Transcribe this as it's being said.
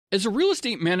As a real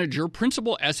estate manager,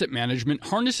 Principal Asset Management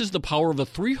harnesses the power of a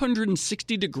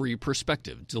 360-degree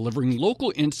perspective, delivering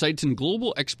local insights and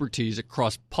global expertise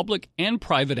across public and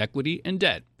private equity and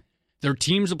debt. Their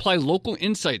teams apply local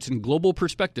insights and global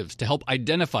perspectives to help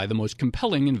identify the most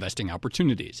compelling investing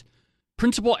opportunities.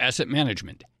 Principal Asset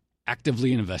Management.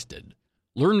 Actively invested.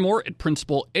 Learn more at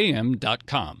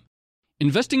principalam.com.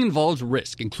 Investing involves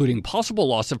risk, including possible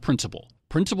loss of principal.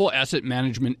 Principal Asset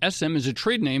Management SM is a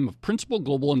trade name of Principal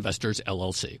Global Investors,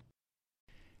 LLC.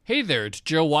 Hey there, it's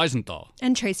Joe Weisenthal.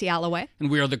 And Tracy Alloway. And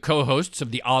we are the co-hosts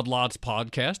of the Odd Lots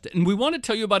podcast. And we want to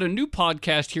tell you about a new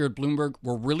podcast here at Bloomberg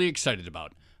we're really excited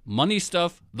about. Money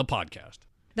Stuff, the podcast.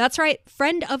 That's right.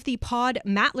 Friend of the pod,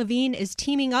 Matt Levine, is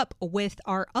teaming up with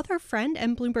our other friend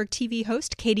and Bloomberg TV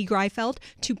host, Katie Greifeld,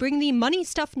 to bring the Money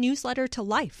Stuff newsletter to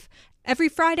life. Every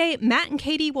Friday, Matt and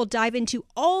Katie will dive into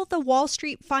all the Wall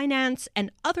Street finance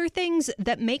and other things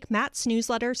that make Matt's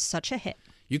newsletter such a hit.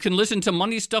 You can listen to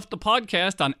Money Stuff, the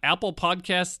podcast on Apple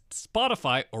Podcasts,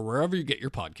 Spotify, or wherever you get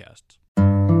your podcasts.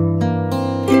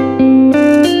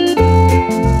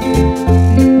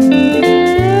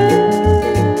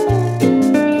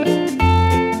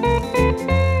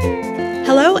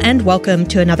 Hello and welcome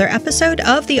to another episode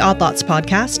of the Odd Lots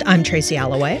podcast. I'm Tracy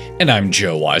Alloway. And I'm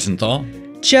Joe Weisenthal.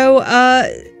 Joe,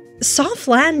 soft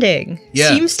landing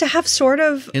seems to have sort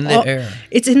of... In the air.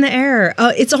 It's in the air.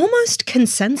 It's almost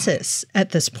consensus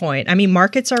at this point. I mean,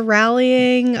 markets are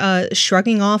rallying,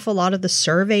 shrugging off a lot of the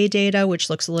survey data, which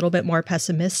looks a little bit more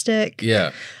pessimistic.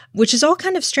 Yeah. Which is all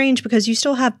kind of strange because you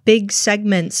still have big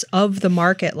segments of the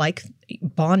market, like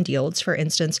bond yields, for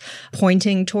instance,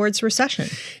 pointing towards recession.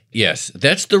 Yes,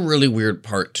 that's the really weird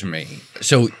part to me.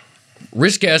 So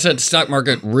risk asset stock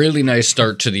market, really nice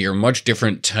start to the year, much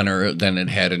different tenor than it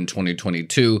had in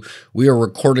 2022. We are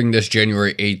recording this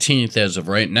January 18th. As of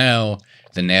right now,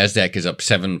 the NASDAQ is up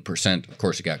 7%. Of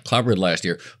course, it got clobbered last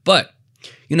year. But,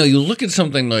 you know, you look at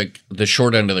something like the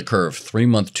short end of the curve,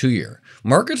 3-month, 2-year.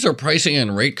 Markets are pricing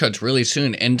in rate cuts really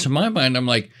soon. And to my mind, I'm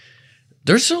like,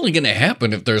 there's only going to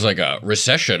happen if there's like a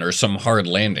recession or some hard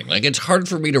landing. Like, it's hard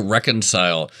for me to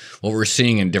reconcile what we're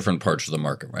seeing in different parts of the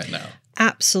market right now.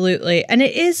 Absolutely. And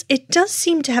it does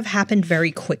seem to have happened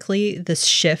very quickly, this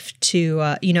shift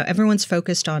to, everyone's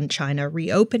focused on China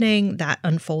reopening. That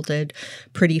unfolded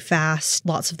pretty fast.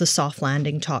 Lots of the soft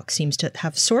landing talk seems to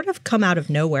have sort of come out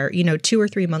of nowhere. 2 or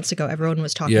 3 months ago, everyone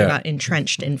was talking about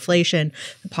entrenched inflation,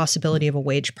 the possibility of a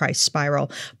wage price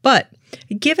spiral. But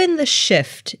given the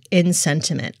shift in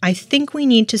sentiment, I think we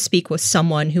need to speak with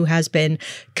someone who has been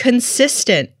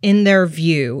consistent in their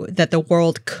view that the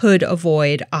world could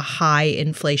avoid a high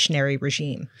inflationary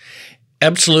regime.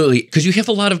 Absolutely, because you have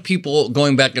a lot of people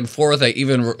going back and forth. I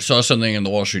even saw something in the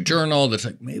Wall Street Journal that's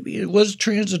like, maybe it was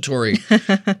transitory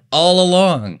all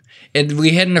along. And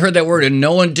we hadn't heard that word, and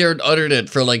no one dared utter it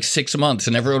for like 6 months,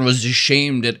 and everyone was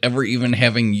ashamed at ever even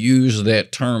having used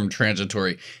that term,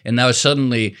 transitory. And now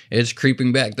suddenly it's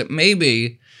creeping back that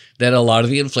maybe that a lot of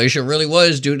the inflation really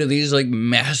was due to these like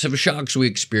massive shocks we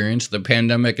experienced, the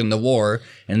pandemic and the war,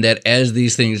 and that as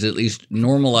these things at least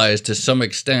normalize to some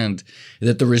extent,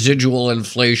 that the residual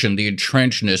inflation, the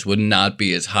entrenchedness would not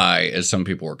be as high as some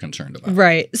people were concerned about.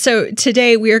 Right. So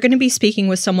today we are going to be speaking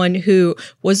with someone who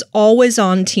was always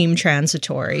on Team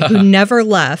Transitory, who never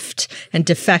left and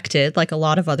defected like a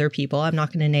lot of other people. I'm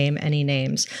not going to name any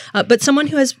names, but someone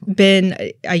who has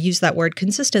been, I use that word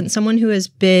consistent, someone who has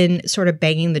been sort of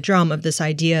banging the drum of this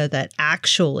idea that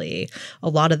actually a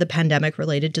lot of the pandemic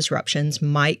related disruptions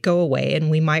might go away and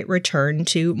we might return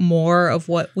to more of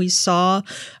what we saw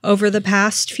over the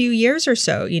past few years or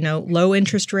so, low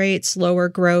interest rates, lower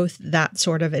growth, that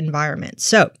sort of environment.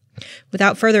 So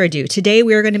without further ado, today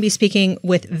we are going to be speaking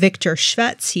with Victor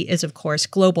Shvets. He is, of course,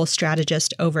 global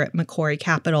strategist over at Macquarie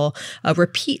Capital, a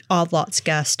repeat Odd Lots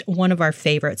guest, one of our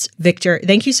favorites. Victor,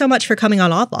 thank you so much for coming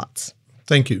on Odd Lots.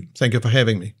 Thank you. Thank you for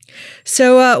having me.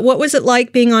 So what was it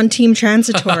like being on Team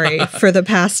Transitory for the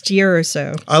past year or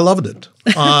so? I loved it.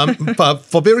 But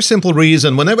for a very simple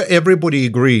reason, whenever everybody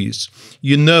agrees,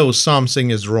 something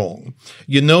is wrong.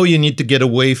 You need to get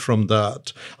away from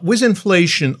that. With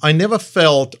inflation, I never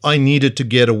felt I needed to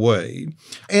get away.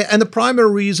 And the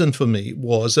primary reason for me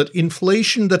was that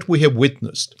inflation that we have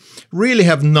witnessed really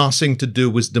have nothing to do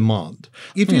with demand.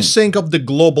 If you think of the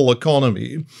global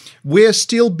economy, we're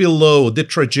still below the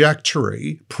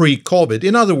trajectory pre-COVID.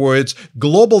 In other words,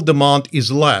 global demand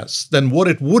is less than what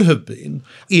it would have been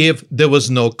if there was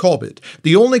no COVID.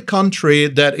 The only country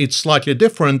that it's slightly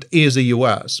different is the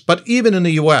US. But even in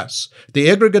the US, the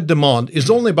aggregate demand is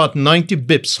only about 90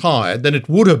 bips higher than it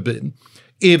would have been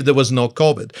if there was no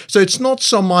COVID. So it's not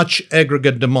so much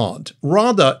aggregate demand.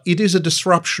 Rather, it is a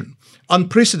disruption.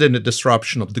 unprecedented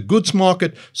disruption of the goods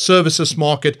market, services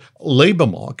market, labor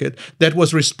market that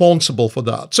was responsible for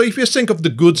that. So if you think of the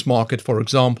goods market, for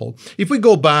example, if we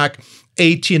go back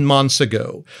 18 months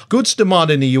ago, goods demand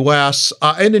in the US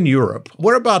and in Europe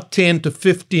were about 10 to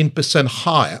 15%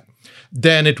 higher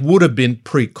than it would have been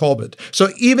pre-COVID. So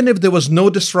even if there was no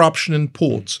disruption in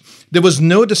ports, there was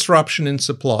no disruption in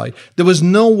supply, there was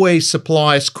no way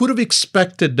suppliers could have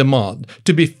expected demand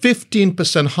to be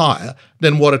 15% higher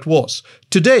than what it was.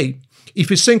 Today, if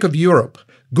you think of Europe,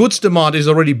 goods demand is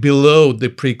already below the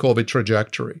pre-COVID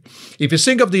trajectory. If you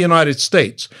think of the United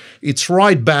States, it's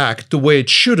right back to where it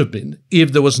should have been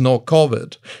if there was no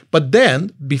COVID. But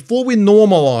then, before we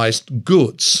normalized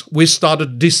goods, we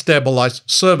started to destabilize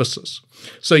services.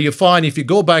 So you find if you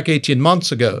go back 18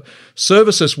 months ago,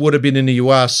 services would have been in the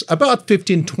US about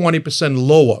 15-20%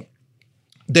 lower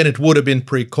than it would have been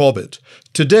pre-COVID.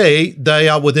 Today, they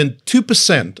are within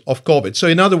 2% of COVID. So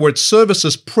in other words,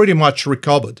 services pretty much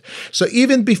recovered. So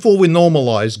even before we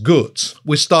normalized goods,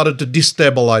 we started to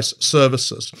destabilize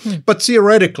services. But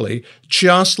theoretically,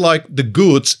 just like the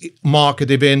goods market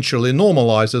eventually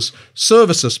normalizes,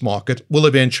 services market will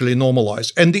eventually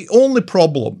normalize. And the only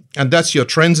problem, and that's your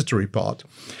transitory part,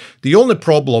 the only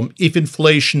problem if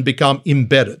inflation become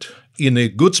embedded in a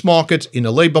goods market, in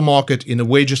a labor market, in a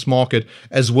wages market,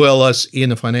 as well as in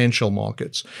the financial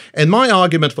markets. And my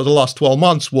argument for the last 12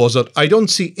 months was that I don't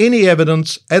see any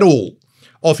evidence at all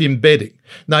of embedding.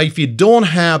 Now, if you don't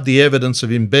have the evidence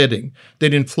of embedding,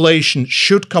 then inflation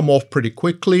should come off pretty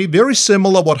quickly, very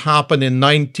similar what happened in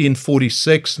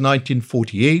 1946,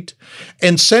 1948,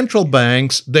 and central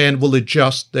banks then will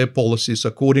adjust their policies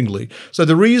accordingly. So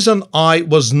the reason I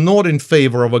was not in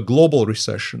favor of a global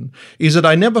recession is that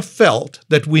I never felt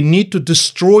that we need to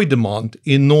destroy demand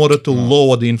in order to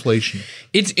lower the inflation.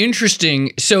 It's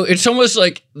interesting. So it's almost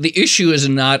like the issue is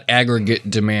not aggregate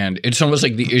demand. It's almost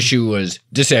like the issue was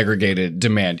disaggregated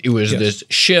demand. It was this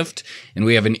shift, and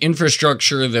we have an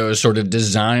infrastructure that was sort of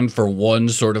designed for one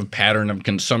sort of pattern of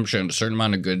consumption, a certain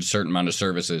amount of goods, certain amount of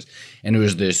services, and it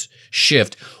was this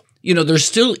shift. You know, there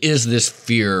still is this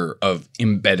fear of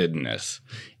embeddedness.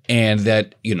 And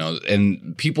that, you know,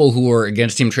 and people who are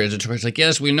against team transitory, it's like,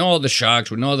 yes, we know all the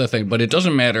shocks, we know all the thing, but it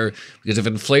doesn't matter because if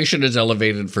inflation is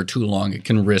elevated for too long, it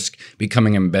can risk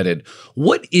becoming embedded.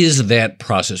 What is that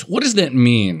process? What does that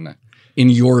mean, in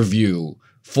your view,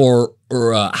 for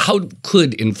how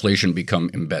could inflation become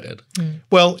embedded?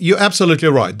 Well, you're absolutely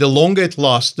right. The longer it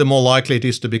lasts, the more likely it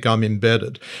is to become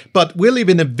embedded. But we live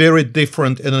in a very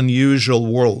different and unusual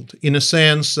world in a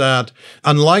sense that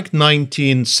unlike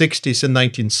 1960s and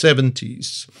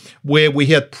 1970s, where we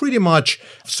had pretty much,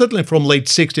 certainly from late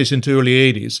 60s into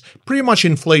early 80s, pretty much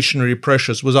inflationary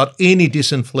pressures without any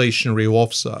disinflationary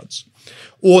offsets.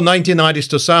 Or 1990s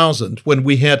to 2000, when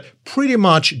we had pretty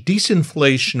much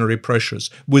disinflationary pressures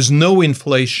with no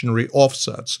inflationary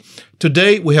offsets.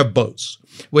 Today, we have both.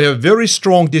 We have very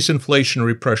strong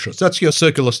disinflationary pressures. That's your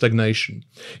circular stagnation.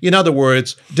 In other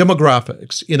words,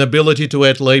 demographics, inability to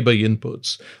add labor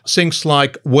inputs, things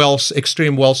like wealth,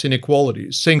 extreme wealth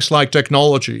inequalities, things like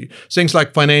technology, things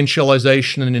like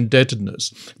financialization and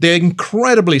indebtedness. They're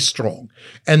incredibly strong,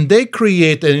 and they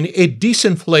create a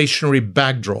disinflationary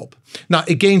backdrop. Now,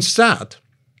 against that,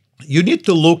 you need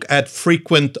to look at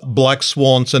frequent black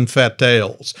swans and fat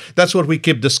tails. That's what we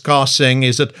keep discussing,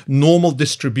 is that normal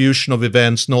distribution of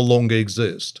events no longer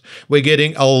exist. We're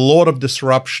getting a lot of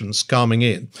disruptions coming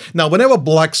in. Now, whenever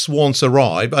black swans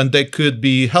arrive, and they could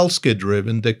be healthcare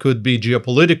driven, they could be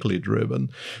geopolitically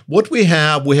driven, what we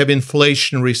have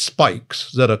inflationary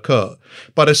spikes that occur.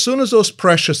 But as soon as those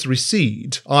pressures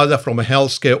recede, either from a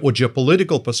healthcare or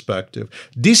geopolitical perspective,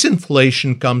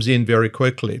 disinflation comes in very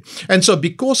quickly. And so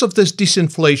because of this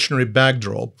disinflationary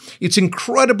backdrop, it's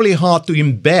incredibly hard to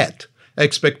embed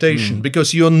expectation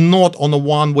because you're not on a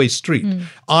one-way street,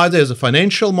 either as the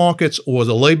financial markets or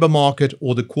the labor market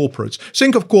or the corporates.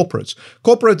 Think of corporates.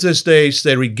 Corporates these days,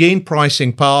 they regain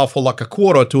pricing power for like a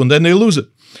quarter or two, and then they lose it.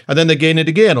 And then they gain it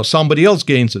again, or somebody else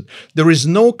gains it. There is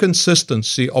no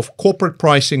consistency of corporate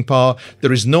pricing power.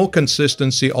 There is no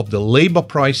consistency of the labor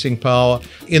pricing power,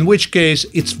 in which case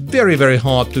it's very, very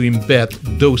hard to embed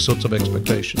those sorts of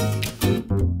expectations.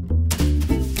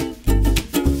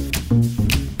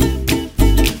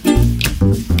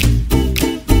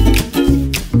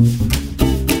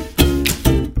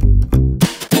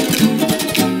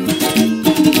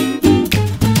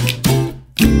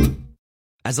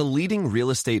 As a leading real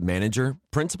estate manager,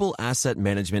 Principal Asset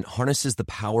Management harnesses the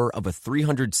power of a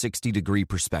 360-degree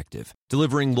perspective,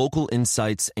 delivering local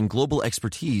insights and global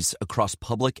expertise across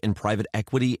public and private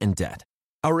equity and debt.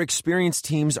 Our experienced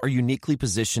teams are uniquely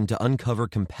positioned to uncover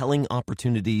compelling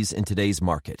opportunities in today's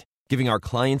market, giving our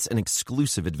clients an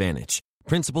exclusive advantage.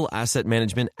 Principal Asset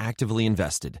Management actively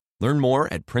invested. Learn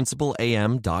more at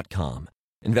principalam.com.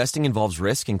 Investing involves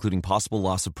risk, including possible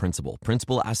loss of principal.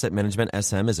 Principal Asset Management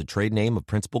SM is a trade name of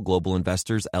Principal Global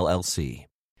Investors, LLC.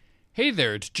 Hey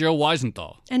there, it's Joe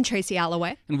Weisenthal. And Tracy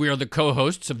Alloway. And we are the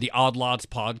co-hosts of the Odd Lots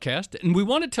podcast. And we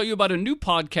want to tell you about a new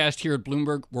podcast here at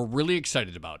Bloomberg we're really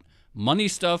excited about. Money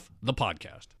Stuff, the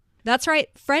podcast. That's right.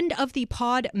 Friend of the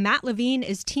pod, Matt Levine,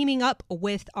 is teaming up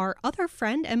with our other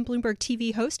friend and Bloomberg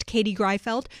TV host, Katie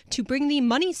Greifeld, to bring the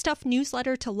Money Stuff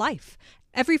newsletter to life.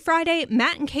 Every Friday,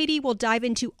 Matt and Katie will dive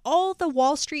into all the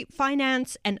Wall Street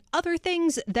finance and other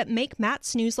things that make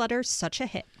Matt's newsletter such a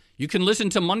hit. You can listen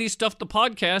to Money Stuff, the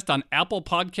podcast on Apple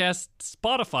Podcasts,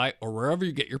 Spotify, or wherever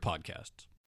you get your podcasts.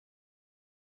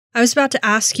 I was about to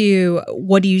ask you,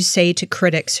 what do you say to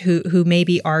critics who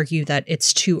maybe argue that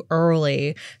it's too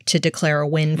early to declare a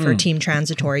win for Team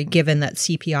Transitory, given that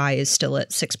CPI is still at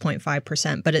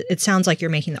 6.5%? But it sounds like you're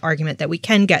making the argument that we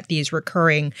can get these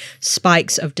recurring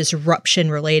spikes of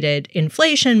disruption-related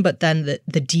inflation, but then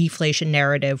the deflation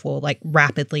narrative will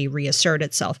rapidly reassert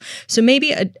itself. So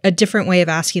maybe a different way of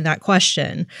asking that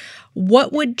question.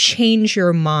 What would change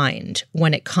your mind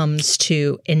when it comes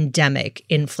to endemic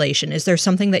inflation? Is there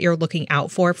something that you're looking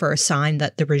out for a sign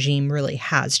that the regime really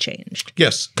has changed?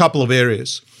 Yes, a couple of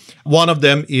areas. One of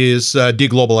them is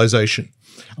deglobalization.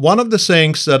 One of the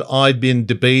things that I've been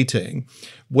debating,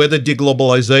 whether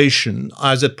deglobalization,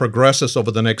 as it progresses over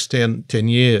the next 10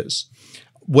 years,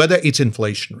 whether it's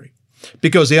inflationary.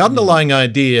 Because the underlying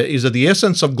idea is that the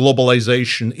essence of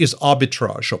globalization is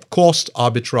arbitrage of cost,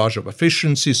 arbitrage of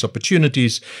efficiencies,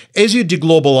 opportunities. As you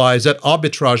deglobalize, that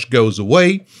arbitrage goes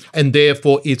away, and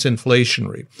therefore it's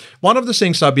inflationary. One of the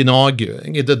things I've been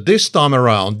arguing is that this time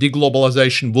around,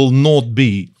 deglobalization will not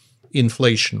be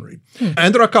inflationary.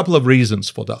 And there are a couple of reasons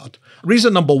for that.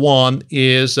 Reason number one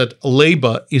is that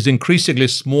labor is increasingly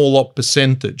smaller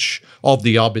percentage of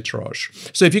the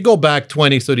arbitrage. So if you go back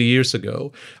 20, 30 years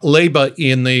ago, labor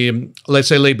in the, let's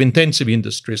say, labor-intensive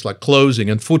industries like clothing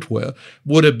and footwear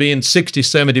would have been 60,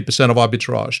 70% of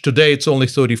arbitrage. Today, it's only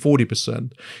 30,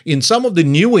 40%. In some of the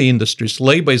newer industries,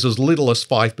 labor is as little as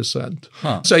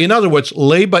 5%. So in other words,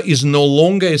 labor is no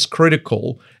longer as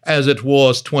critical as it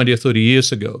was 20 or 30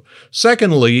 years ago.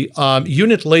 Secondly,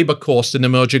 unit labor costs in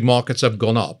emerging markets have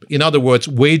gone up. In other words,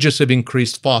 wages have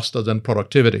increased faster than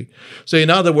productivity. So in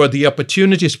other words, the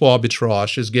opportunities for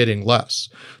arbitrage is getting less.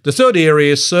 The third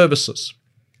area is services.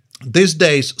 These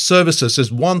days, services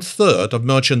is 1/3 of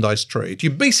merchandise trade.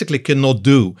 You basically cannot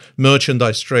do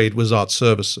merchandise trade without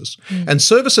services. And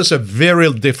services have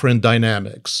very different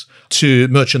dynamics to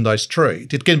merchandise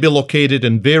trade. It can be located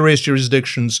in various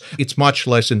jurisdictions. It's much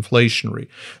less inflationary.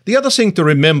 The other thing to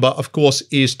remember, of course,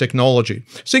 is technology.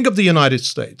 Think of the United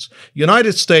States.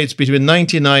 United States, between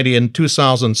 1990 and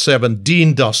 2007,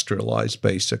 deindustrialized,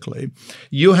 basically.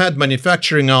 You had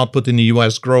manufacturing output in the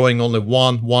U.S. growing only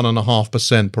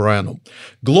 1.5% per annum.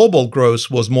 Global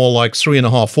growth was more like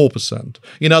 3.5-4%.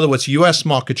 In other words, U.S.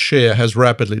 market share has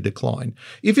rapidly declined.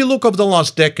 If you look over the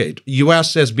last decade,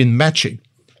 U.S. has been matching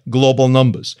global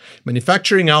numbers.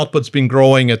 Manufacturing output's been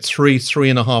growing at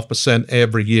 3.5%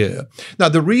 every year. Now,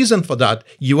 the reason for that,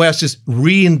 U.S. is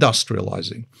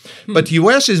reindustrializing. But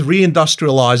U.S. is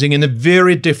reindustrializing in a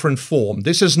very different form.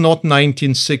 This is not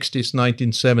 1960s,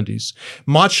 1970s.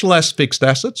 Much less fixed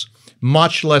assets,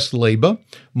 much less labor,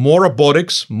 more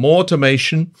robotics, more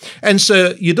automation. And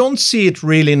so you don't see it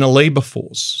really in a labor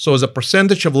force. So as a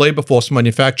percentage of labor force,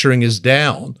 manufacturing is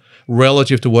down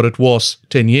relative to what it was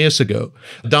 10 years ago,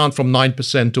 down from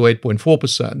 9% to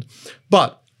 8.4%.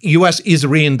 But U.S. is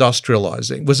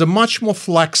reindustrializing with a much more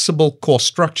flexible cost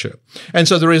structure. And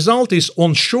so the result is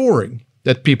onshoring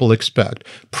that people expect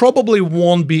probably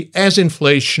won't be as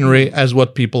inflationary as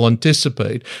what people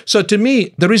anticipate. So to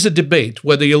me, there is a debate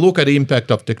whether you look at the impact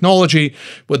of technology,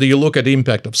 whether you look at the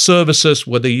impact of services,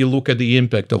 whether you look at the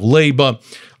impact of labor.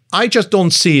 I just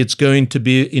don't see it's going to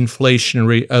be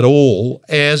inflationary at all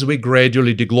as we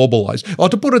gradually deglobalize. Or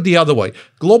to put it the other way,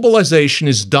 globalization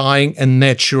is dying a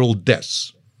natural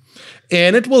death.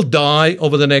 And it will die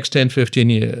over the next 10, 15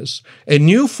 years. A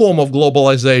new form of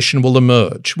globalization will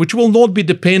emerge, which will not be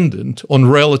dependent on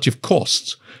relative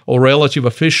costs or relative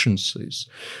efficiencies.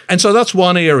 And so that's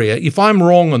one area. If I'm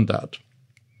wrong on that,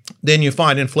 then you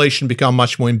find inflation become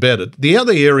much more embedded. The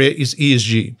other area is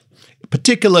ESG,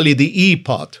 particularly the E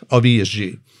part of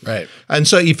ESG. Right. And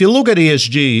so if you look at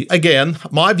ESG, again,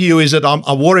 my view is that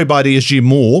I worry about ESG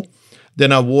more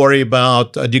than I worry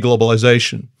about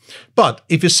deglobalization. But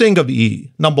if you think of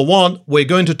E, number one, we're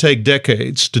going to take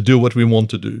decades to do what we want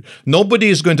to do. Nobody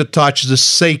is going to touch the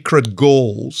sacred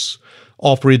goals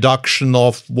of reduction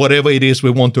of whatever it is we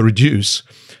want to reduce.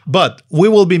 But we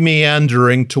will be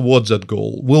meandering towards that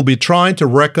goal. We'll be trying to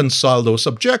reconcile those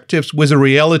objectives with the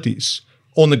realities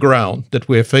on the ground that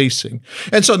we're facing.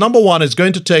 And so number one, it's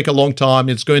going to take a long time.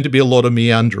 It's going to be a lot of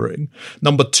meandering.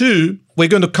 Number two, we're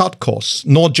going to cut costs,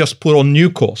 not just put on new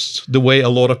costs the way a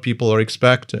lot of people are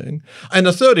expecting. And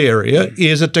the third area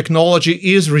is that technology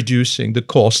is reducing the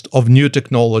cost of new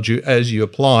technology as you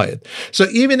apply it. So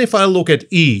even if I look at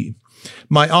E,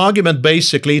 my argument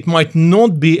basically, it might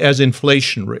not be as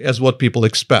inflationary as what people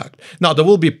expect. Now, there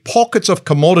will be pockets of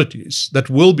commodities that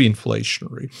will be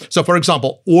inflationary. So, for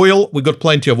example, oil, we got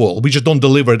plenty of oil. We just don't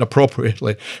deliver it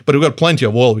appropriately, but we got plenty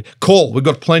of oil. Coal, we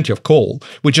got plenty of coal.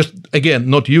 We're just, again,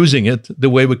 not using it the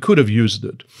way we could have used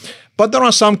it. But there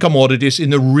are some commodities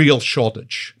in a real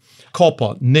shortage.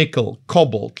 Copper, nickel,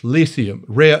 cobalt, lithium,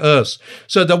 rare earths.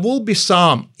 So there will be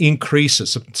some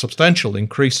increases, substantial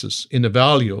increases in the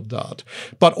value of that.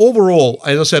 But overall,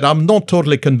 as I said, I'm not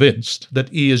totally convinced that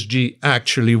ESG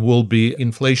actually will be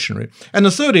inflationary. And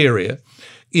the third area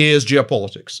is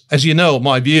geopolitics. As you know,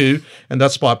 my view, and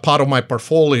that's why part of my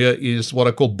portfolio is what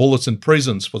I call bullets in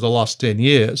prisons for the last 10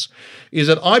 years, is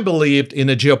that I believed in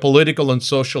a geopolitical and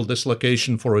social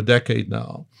dislocation for a decade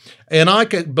now. And I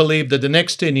believe that the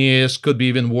next 10 years could be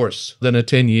even worse than the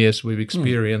 10 years we've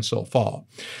experienced so far.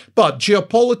 But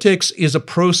geopolitics is a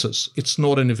process. It's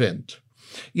not an event.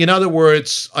 In other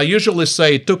words, I usually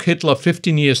say it took Hitler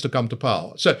 15 years to come to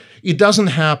power. So it doesn't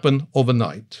happen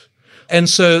overnight. And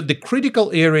so the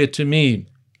critical area to me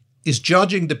is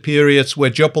judging the periods where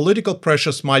geopolitical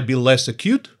pressures might be less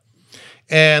acute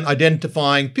and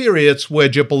identifying periods where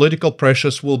geopolitical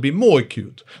pressures will be more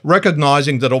acute,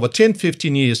 recognizing that over 10,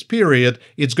 15 years period,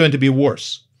 it's going to be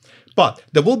worse. But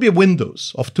there will be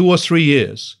windows of 2 or 3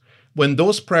 years when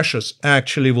those pressures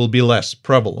actually will be less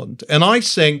prevalent. And I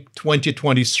think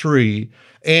 2023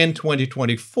 and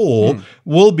 2024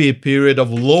 will be a period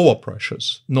of lower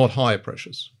pressures, not higher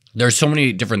pressures. There's so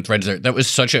many different threads there. That was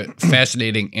such a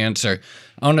fascinating answer.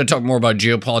 I want to talk more about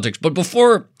geopolitics. But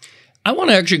before, I want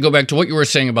to actually go back to what you were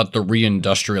saying about the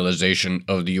reindustrialization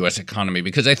of the U.S. economy,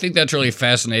 because I think that's really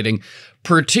fascinating,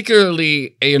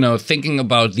 particularly, thinking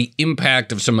about the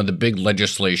impact of some of the big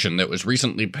legislation that was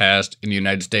recently passed in the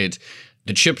United States.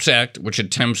 The CHIPS Act, which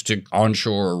attempts to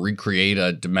onshore or recreate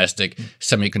a domestic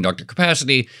semiconductor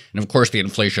capacity, and of course the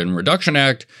Inflation Reduction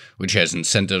Act, which has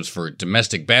incentives for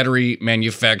domestic battery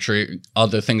manufacturing,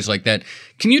 other things like that.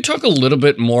 Can you talk a little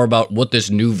bit more about what this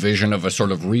new vision of a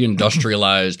sort of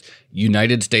reindustrialized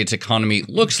United States economy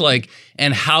looks like,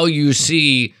 and how you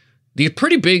see the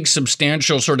pretty big,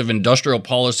 substantial sort of industrial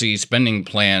policy spending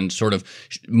plan sort of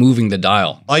moving the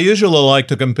dial? I usually like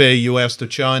to compare U.S. to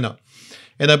China.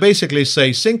 And I basically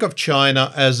say, think of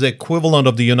China as the equivalent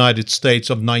of the United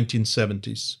States of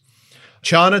 1970s.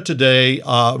 China today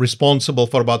are responsible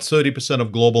for about 30%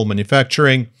 of global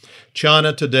manufacturing.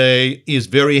 China today is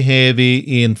very heavy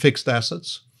in fixed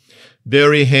assets,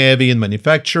 very heavy in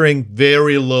manufacturing,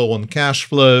 very low on cash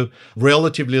flow,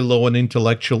 relatively low on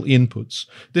intellectual inputs.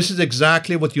 This is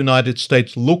exactly what the United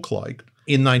States looked like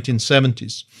in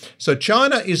 1970s. So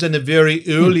China is in the very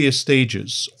earliest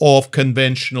stages of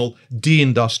conventional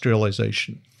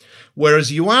deindustrialization.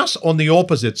 Whereas US on the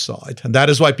opposite side, and that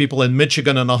is why people in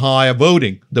Michigan and Ohio are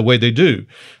voting the way they do,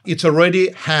 it's already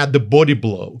had the body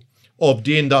blow of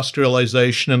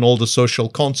deindustrialization and all the social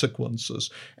consequences.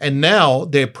 And now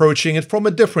they're approaching it from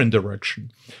a different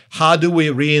direction. How do we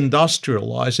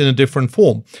reindustrialize in a different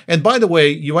form? And by the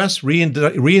way, US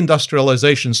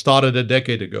reindustrialization started a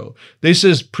decade ago. This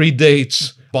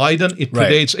predates Biden. It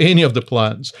predates any of the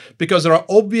plans, because there are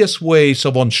obvious ways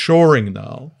of onshoring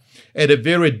now at a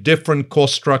very different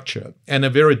cost structure and a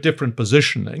very different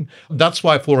positioning. That's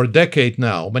why for a decade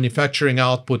now, manufacturing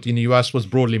output in the US was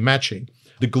broadly matching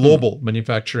the global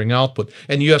manufacturing output,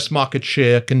 and U.S. market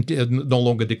share can no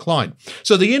longer decline.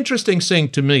 So the interesting thing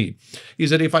to me is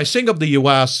that if I think of the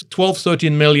U.S., 12,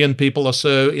 13 million people or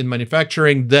so in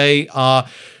manufacturing, they are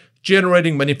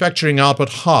generating manufacturing output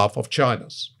half of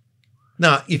China's.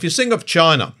 Now, if you think of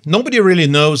China, nobody really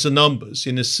knows the numbers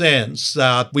in the sense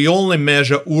that we only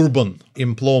measure urban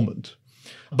employment.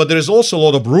 But there is also a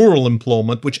lot of rural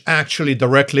employment, which actually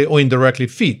directly or indirectly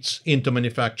feeds into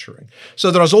manufacturing. So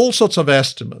there's all sorts of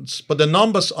estimates, but the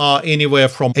numbers are anywhere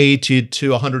from 80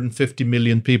 to 150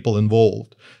 million people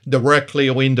involved, directly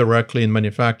or indirectly in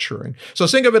manufacturing. So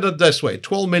think of it this way,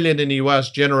 12 million in the US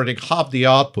generating half the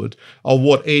output of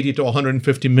what 80 to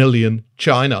 150 million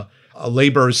China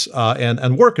laborers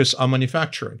and workers are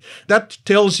manufacturing. That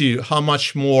tells you how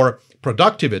much more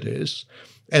productive it is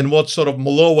and what sort of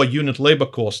lower unit labor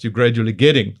cost you're gradually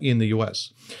getting in the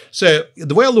US. So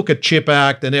the way I look at CHIP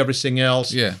Act and everything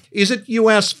else is that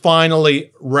US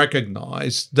finally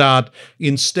recognized that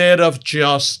instead of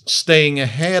just staying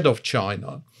ahead of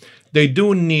China, they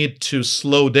do need to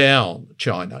slow down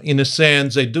China. In a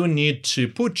sense, they do need to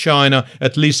put China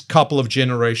at least a couple of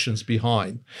generations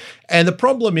behind. And the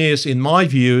problem is, in my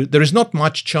view, there is not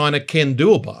much China can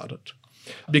do about it.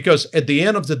 Because at the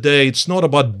end of the day, it's not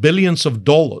about billions of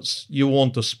dollars you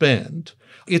want to spend.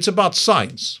 It's about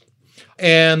science.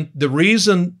 And the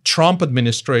reason Trump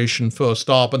administration first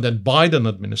up and then Biden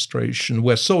administration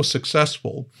were so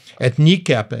successful at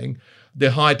kneecapping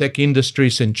the high-tech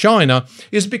industries in China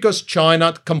is because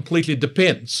China completely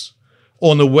depends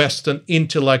on a Western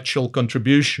intellectual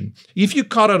contribution. If you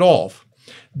cut it off,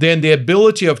 then the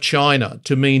ability of China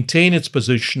to maintain its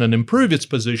position and improve its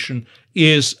position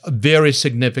is very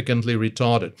significantly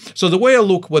retarded. So the way I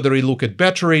look, whether you look at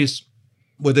batteries,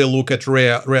 whether you look at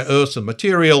rare earths and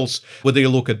materials, whether you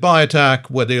look at biotech,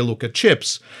 whether you look at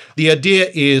chips, the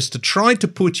idea is to try to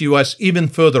put US even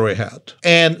further ahead.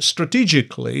 And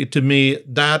strategically, to me,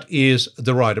 that is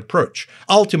the right approach.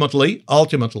 Ultimately,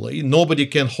 nobody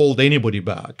can hold anybody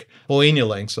back for any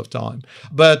length of time.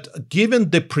 But given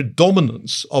the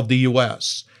predominance of the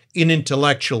US in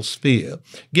intellectual sphere,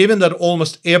 given that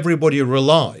almost everybody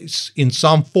relies in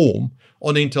some form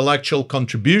on intellectual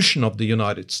contribution of the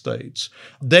United States,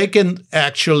 they can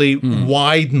actually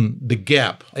widen the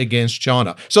gap against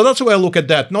China. So that's the way I look at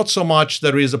that. Not so much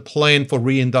there is a plan for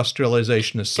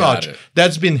reindustrialization as such.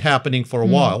 That's been happening for a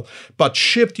while, but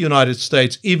shift the United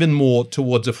States even more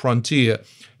towards the frontier.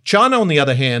 China, on the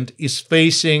other hand, is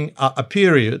facing a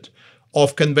period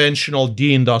of conventional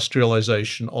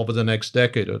deindustrialization over the next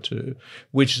decade or two,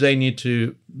 which they need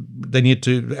to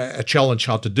challenge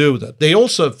how to do that. They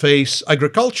also face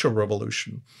agricultural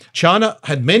revolution. China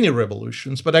had many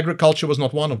revolutions, but agriculture was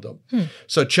not one of them.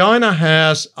 So China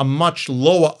has a much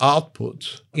lower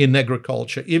output in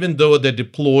agriculture, even though they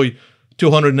deploy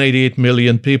 288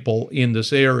 million people in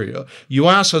this area.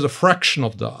 US has a fraction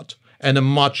of that and a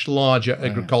much larger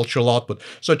agricultural output.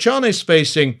 So China is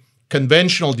facing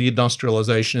conventional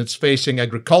deindustrialization, it's facing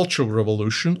agricultural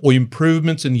revolution or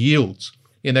improvements in yields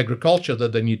in agriculture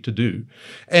that they need to do,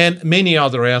 and many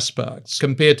other aspects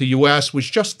compared to US, which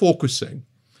is just focusing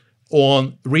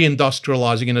on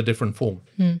reindustrializing in a different form.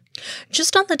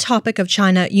 Just on the topic of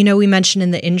China, we mentioned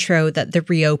in the intro that the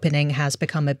reopening has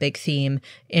become a big theme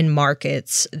in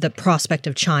markets, the prospect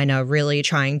of China really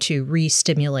trying to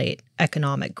re-stimulate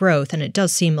economic growth. And it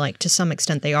does seem like to some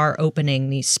extent they are opening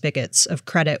these spigots of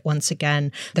credit once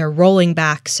again. They're rolling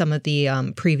back some of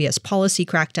the previous policy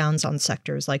crackdowns on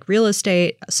sectors like real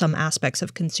estate, some aspects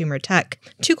of consumer tech.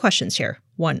 Two questions here.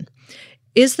 One,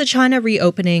 is the China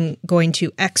reopening going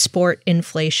to export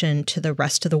inflation to the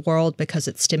rest of the world because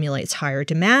it stimulates higher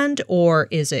demand, or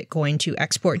is it going to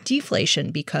export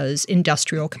deflation because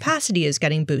industrial capacity is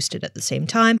getting boosted at the same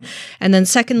time? And then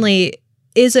secondly,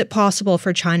 is it possible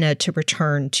for China to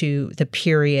return to the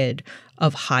period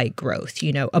of high growth,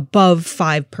 above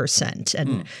 5%?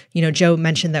 And, Joe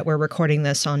mentioned that we're recording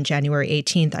this on January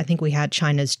 18th. I think we had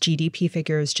China's GDP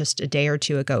figures just a day or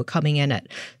two ago coming in at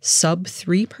sub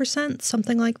 3%,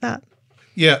 something like that.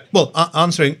 Yeah, well,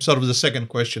 answering sort of the second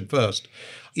question first.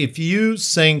 If you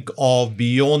think of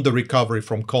beyond the recovery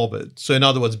from COVID, so in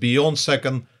other words, beyond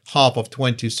second half of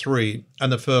 23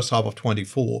 and the first half of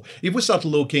 24, if we start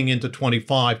looking into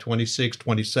 25, 26,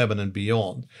 27 and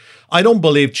beyond, I don't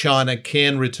believe China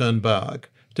can return back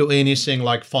to anything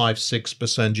like 5-6%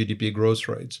 GDP growth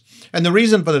rates. And the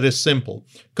reason for that is simple.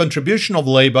 Contribution of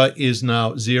labor is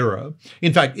now zero.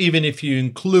 In fact, even if you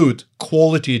include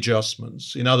quality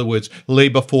adjustments, in other words,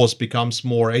 labor force becomes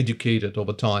more educated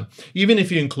over time. Even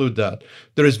if you include that,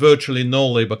 there is virtually no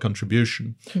labor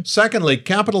contribution. Secondly,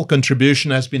 capital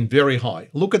contribution has been very high.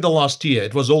 Look at the last year.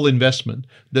 It was all investment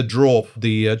that drove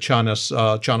the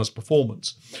China's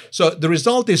performance. So the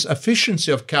result is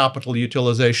efficiency of capital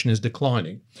utilization is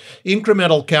declining.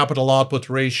 Incremental capital output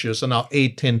ratios are now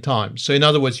 8-10 times. So in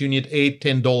other words, you need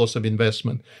 $8-10 of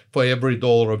investment for every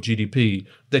dollar of GDP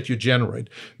that you generate.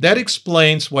 That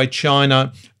explains why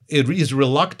China is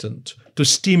reluctant to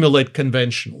stimulate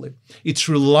conventionally. It's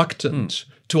reluctant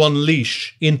to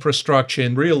unleash infrastructure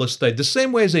and real estate the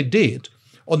same way as they did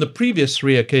on the previous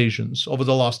 3 occasions over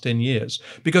the last 10 years,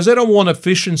 because they don't want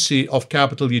efficiency of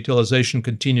capital utilization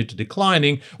continue to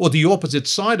declining, or the opposite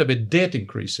side of it, debt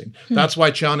increasing. That's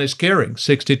why China is carrying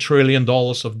 $60 trillion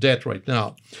of debt right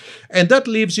now. And that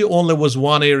leaves you only with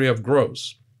one area of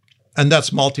growth, And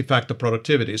that's multi-factor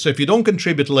productivity. So if you don't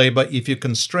contribute labor, if you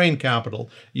constrain capital,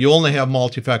 you only have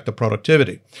multi-factor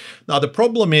productivity. Now, the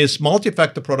problem is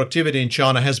multi-factor productivity in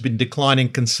China has been declining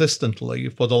consistently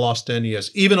for the last 10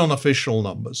 years, even on official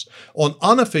numbers. On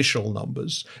unofficial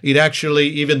numbers, it actually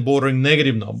even bordering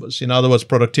negative numbers. In other words,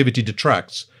 productivity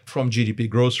detracts from GDP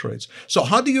growth rates. So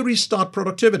how do you restart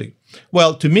productivity?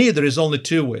 Well, to me, there is only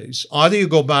two ways. Either you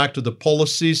go back to the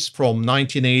policies from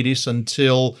 1980s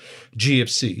until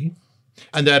GFC,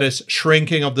 and that is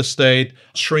shrinking of the state,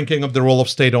 shrinking of the role of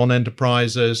state-owned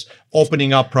enterprises,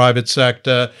 opening up private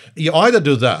sector. You either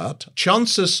do that,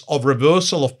 chances of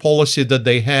reversal of policy that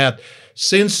they had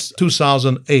since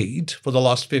 2008 for the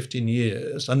last 15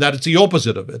 years, and that is the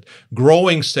opposite of it,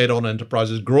 growing state-owned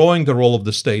enterprises, growing the role of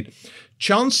the state,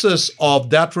 chances of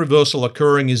that reversal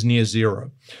occurring is near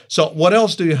zero. So what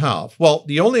else do you have? Well,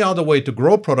 the only other way to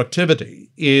grow productivity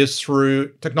is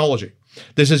through technology.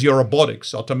 This is your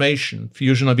robotics, automation,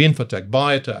 fusion of infotech,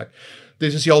 biotech.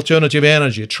 This is your alternative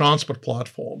energy, transport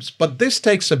platforms. But this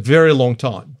takes a very long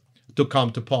time to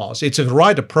come to pass. It's a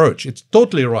right approach. It's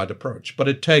totally a right approach, but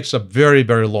it takes a very,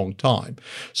 very long time.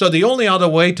 So the only other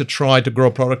way to try to grow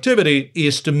productivity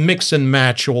is to mix and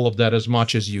match all of that as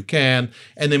much as you can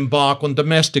and embark on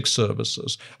domestic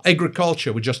services.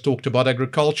 Agriculture, we just talked about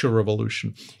agriculture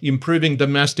revolution, improving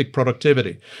domestic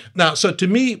productivity. Now, so to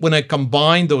me, when I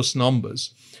combine those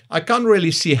numbers, I can't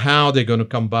really see how they're going to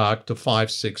come back to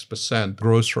 5-6%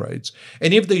 growth rates.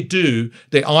 And if they do,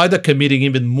 they're either committing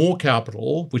even more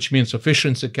capital, which means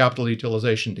efficiency capital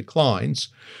utilization declines,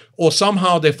 or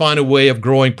somehow they find a way of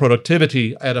growing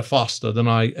productivity at a faster than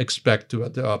I expect to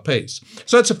at our pace.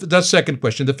 So that's the second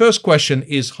question. The first question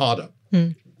is harder.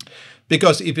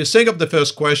 Because if you think of the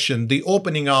first question, the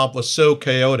opening up was so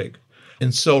chaotic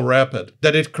and so rapid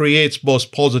that it creates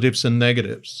both positives and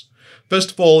negatives.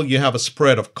 First of all, you have a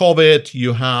spread of COVID,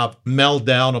 you have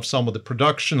meltdown of some of the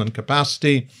production and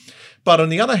capacity. But on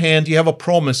the other hand, you have a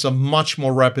promise of much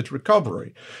more rapid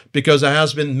recovery because there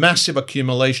has been massive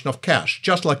accumulation of cash,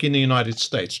 just like in the United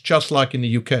States, just like in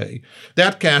the UK.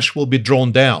 That cash will be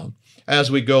drawn down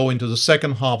as we go into the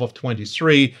second half of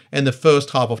 23 and the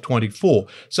first half of 24.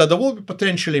 So there will be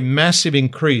potentially massive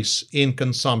increase in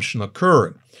consumption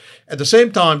occurring. At the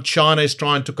same time, China is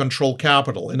trying to control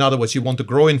capital. In other words, you want to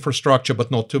grow infrastructure,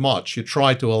 but not too much. You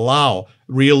try to allow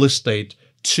real estate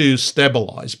to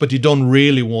stabilize, but you don't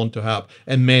really want to have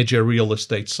a major real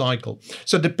estate cycle.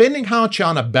 So depending how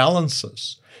China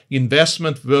balances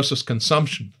investment versus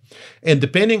consumption, and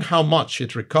depending how much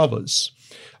it recovers,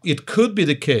 it could be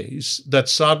the case that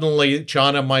suddenly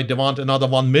China might demand another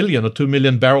 1 million or 2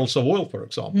 million barrels of oil, for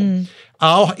example.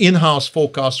 Our in-house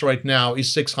forecast right now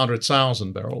is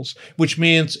 600,000 barrels, which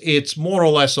means it's more or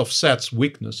less offsets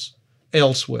weakness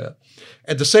elsewhere.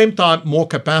 At the same time, more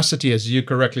capacity, as you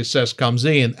correctly says, comes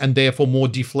in, and therefore more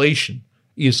deflation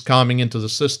is coming into the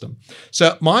system.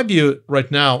 So my view right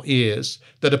now is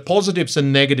that the positives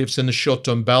and negatives in the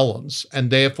short-term balance, and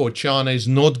therefore China is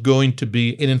not going to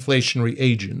be an inflationary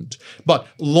agent. But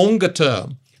longer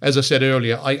term, as I said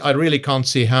earlier, I really can't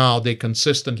see how they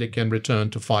consistently can return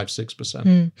to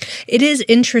 5-6%. It is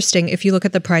interesting. If you look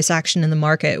at the price action in the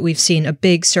market, we've seen a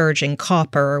big surge in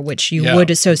copper, which you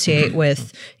would associate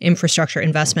with infrastructure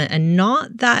investment, and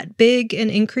not that big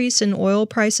an increase in oil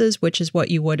prices, which is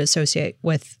what you would associate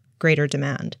with greater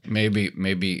demand.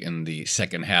 Maybe in the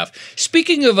second half.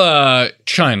 Speaking of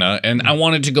China, and I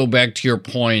wanted to go back to your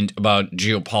point about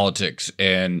geopolitics,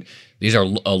 and these are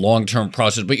a long-term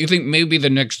process, but you think maybe the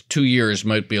next 2 years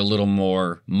might be a little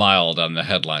more mild on the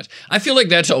headlines. I feel like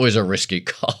that's always a risky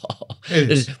call.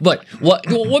 But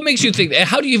what makes you think,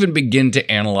 how do you even begin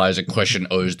to analyze a question,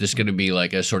 is this going to be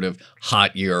like a sort of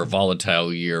hot year or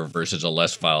volatile year versus a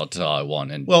less volatile one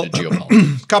in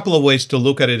geopolitics? A couple of ways to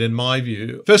look at it in my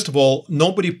view. First of all,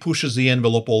 nobody pushes the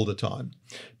envelope all the time.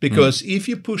 Because if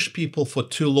you push people for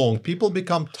too long, people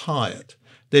become tired.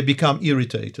 They become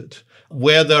irritated,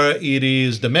 whether it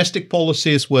is domestic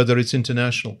policies, whether it's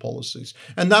international policies.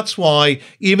 And that's why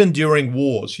even during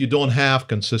wars, you don't have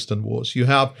consistent wars. You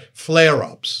have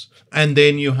flare-ups, and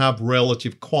then you have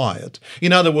relative quiet.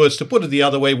 In other words, to put it the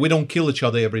other way, we don't kill each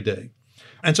other every day.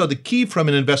 And so the key from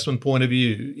an investment point of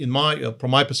view,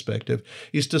 from my perspective,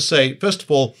 is to say, first of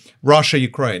all, Russia,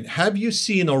 Ukraine. Have you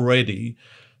seen already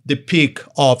the peak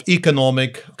of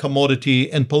economic,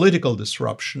 commodity, and political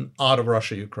disruption out of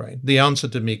Russia, Ukraine? The answer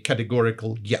to me,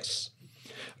 categorical yes.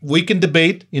 We can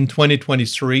debate in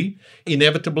 2023.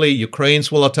 Inevitably,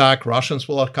 Ukrainians will attack, Russians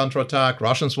will counterattack,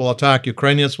 Russians will attack,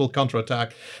 Ukrainians will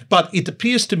counterattack. But it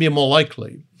appears to me more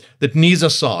likely that neither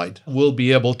side will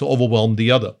be able to overwhelm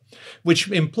the other, which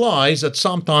implies that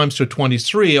sometimes through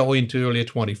 23 or into early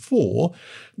 24,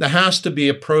 there has to be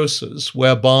a process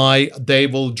whereby they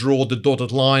will draw the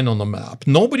dotted line on the map.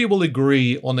 Nobody will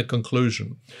agree on a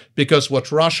conclusion, because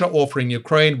what Russia offering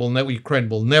Ukraine will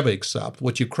never accept.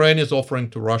 What Ukraine is offering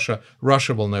to Russia,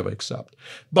 Russia will never accept.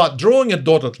 But drawing a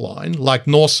dotted line like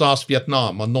North-South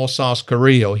Vietnam or North-South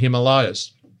Korea or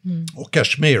Himalayas or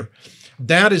Kashmir,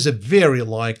 that is a very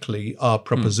likely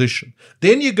proposition.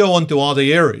 Then you go on to other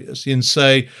areas and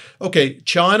say, okay,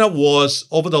 China was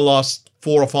over the last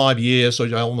 4 or 5 years,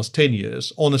 or almost 10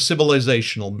 years, on a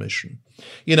civilizational mission.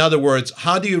 In other words,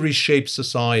 how do you reshape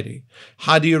society?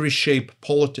 How do you reshape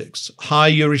politics? How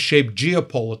do you reshape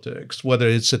geopolitics, whether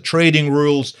it's trading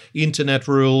rules, internet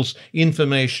rules,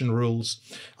 information rules?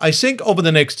 I think over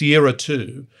the next year or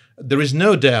two, there is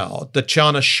no doubt that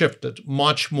China shifted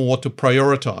much more to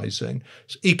prioritizing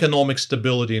economic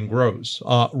stability and growth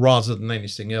rather than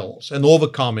anything else, and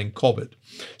overcoming COVID.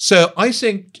 So I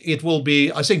think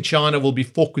China will be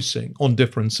focusing on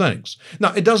different things.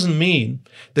 Now, it doesn't mean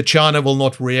that China will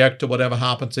not react to whatever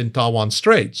happens in Taiwan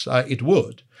Straits. It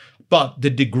would. But the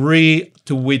degree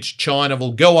to which China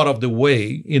will go out of the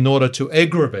way in order to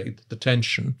aggravate the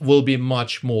tension will be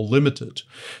much more limited.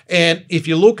 And if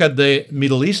you look at the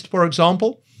Middle East, for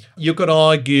example, you could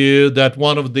argue that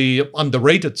one of the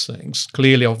underrated things,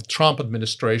 clearly, of the Trump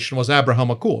administration was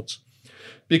Abraham Accords.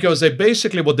 Because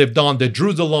what they've done, they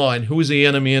drew the line, who is the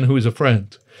enemy and who is a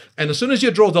friend. And as soon as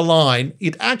you draw the line,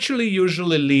 it actually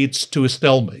usually leads to a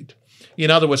stalemate. In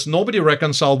other words, nobody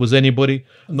reconciled with anybody,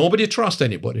 nobody trusts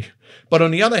anybody. But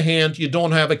on the other hand, you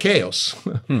don't have a chaos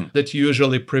that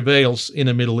usually prevails in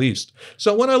the Middle East.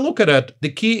 So when I look at it, the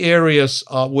key areas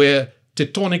are where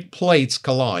tectonic plates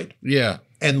collide. Yeah.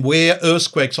 And where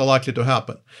earthquakes are likely to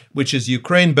happen, which is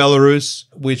Ukraine, Belarus,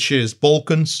 which is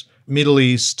Balkans, Middle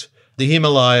East, the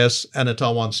Himalayas, and the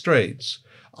Taiwan Straits.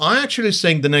 I actually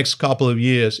think the next couple of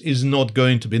years is not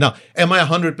going to be. Now, am I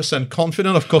 100%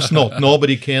 confident? Of course not.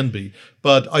 Nobody can be.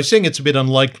 But I think it's a bit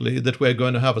unlikely that we're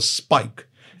going to have a spike,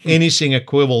 anything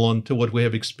equivalent to what we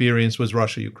have experienced with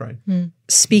Russia-Ukraine.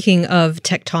 Speaking of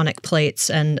tectonic plates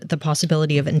and the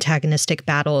possibility of antagonistic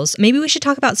battles, maybe we should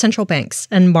talk about central banks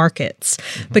and markets,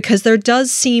 because there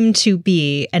does seem to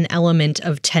be an element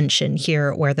of tension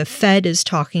here where the Fed is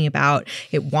talking about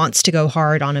it wants to go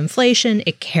hard on inflation,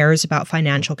 it cares about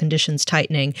financial conditions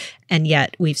tightening, and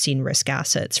yet we've seen risk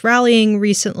assets rallying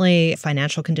recently,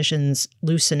 financial conditions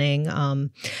loosening.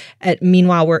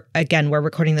 Meanwhile, we're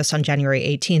recording this on January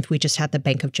 18th. We just had the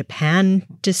Bank of Japan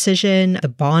decision. The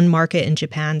bond market in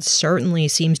Japan certainly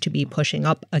seems to be pushing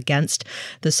up against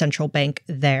the central bank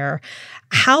there.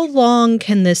 How long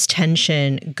can this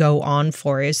tension go on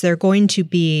for? Is there going to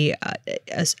be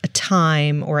a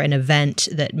time or an event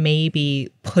that maybe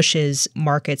pushes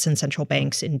markets and central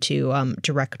banks into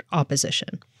direct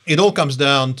opposition? It all comes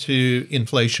down to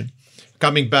inflation.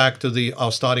 Coming back to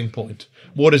our starting point.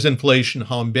 What is inflation?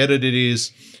 How embedded it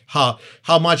is? How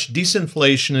much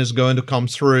disinflation is going to come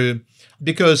through?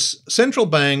 Because central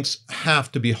banks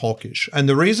have to be hawkish. And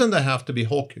the reason they have to be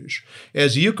hawkish,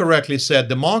 as you correctly said,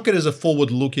 the market is a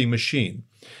forward-looking machine.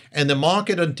 And the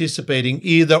market anticipating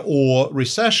either or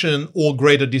recession or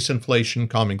greater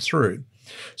disinflation coming through.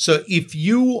 So if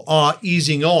you are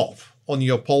easing off on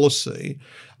your policy,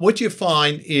 what you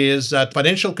find is that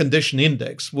financial condition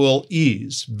index will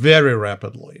ease very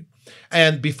rapidly.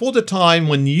 And before the time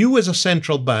when you as a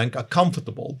central bank are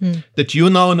comfortable that you're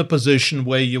now in a position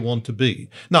where you want to be.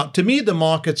 Now, to me, the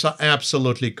markets are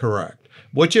absolutely correct.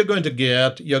 What you're going to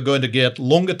get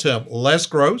longer term, less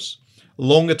growth,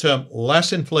 longer term,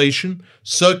 less inflation,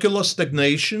 circular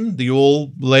stagnation, the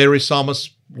old Larry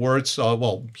Summers words.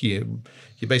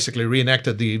 He basically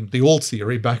reenacted the old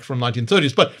theory back from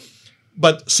 1930s.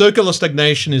 But circular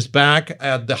stagnation is back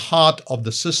at the heart of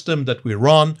the system that we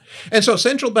run. And so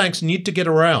central banks need to get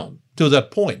around to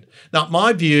that point. Now,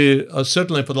 my view,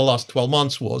 certainly for the last 12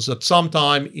 months, was that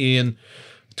sometime in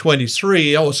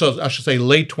 23, also I should say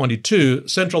late 22,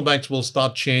 central banks will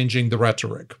start changing the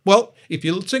rhetoric. Well, if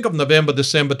you think of November,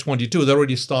 December 22, they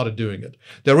already started doing it.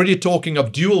 They're already talking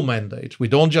of dual mandate. We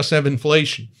don't just have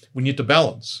inflation. We need to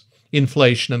balance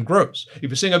inflation and growth.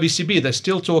 If you think of ECB, they're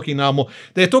still talking now more.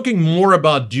 They're talking more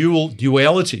about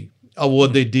duality of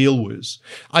what they deal with.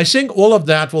 I think all of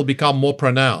that will become more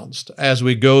pronounced as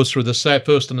we go through the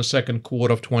first and the second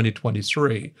quarter of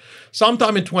 2023.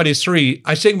 Sometime in 23,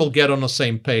 I think we'll get on the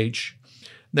same page.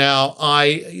 Now,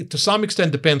 to some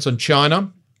extent depends on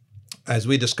China, as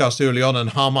we discussed early on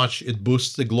how much it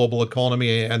boosts the global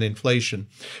economy and inflation.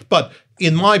 But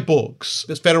In my books,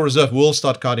 the Federal Reserve will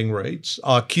start cutting rates.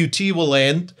 QT will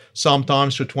end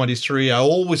sometimes for 23. I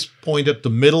always point at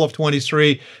the middle of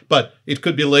 23, but it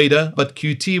could be later. But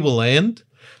QT will end.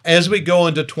 As we go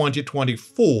into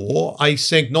 2024, I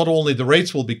think not only the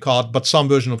rates will be cut, but some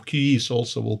version of QEs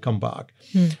also will come back.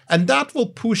 And that will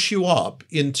push you up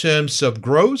in terms of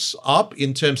growth, up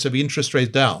in terms of interest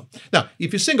rates down. Now,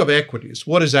 if you think of equities,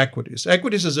 what is equities?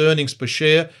 Equities is earnings per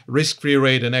share, risk-free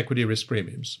rate, and equity risk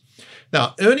premiums.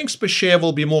 Now, earnings per share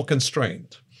will be more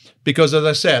constrained. Because, as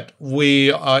I said,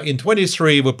 in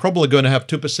 23, we're probably going to have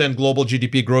 2% global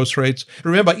GDP growth rates.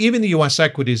 Remember, even the U.S.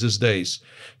 equities these days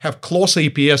have closer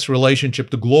EPS relationship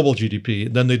to global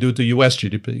GDP than they do to U.S.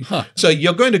 GDP. So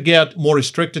you're going to get more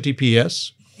restricted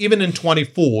EPS. Even in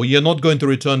 24, you're not going to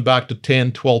return back to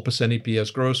 10, 12%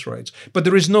 EPS growth rates. But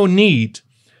there is no need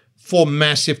for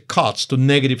massive cuts to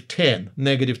negative 10,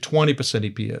 negative 20%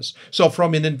 EPS. So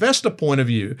from an investor point of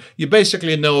view, you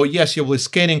basically know, yes, you'll be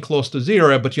scanning close to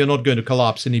zero, but you're not going to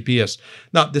collapse in EPS.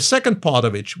 Now, the second part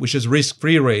of it, which is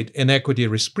risk-free rate and equity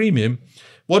risk premium,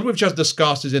 what we've just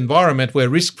discussed is an environment where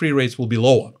risk-free rates will be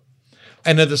lower.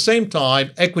 And at the same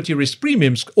time, equity risk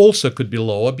premiums also could be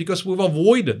lower because we've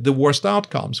avoided the worst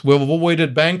outcomes. We've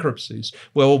avoided bankruptcies.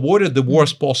 We've avoided the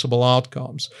worst possible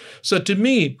outcomes. So to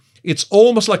me, it's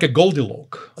almost like a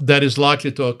Goldilocks that is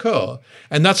likely to occur.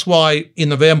 And that's why in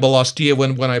November last year,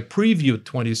 when I previewed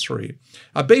 23,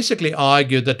 I basically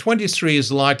argued that 23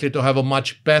 is likely to have a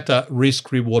much better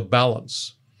risk-reward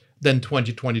balance than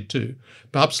 2022,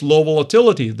 perhaps low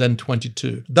volatility than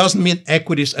 22. Doesn't mean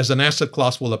equities as an asset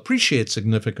class will appreciate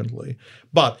significantly,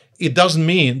 but it doesn't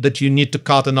mean that you need to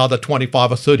cut another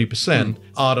 25 or 30%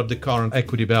 out of the current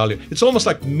equity value. It's almost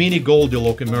like mini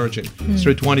Goldilocks emerging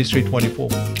through 23, 24.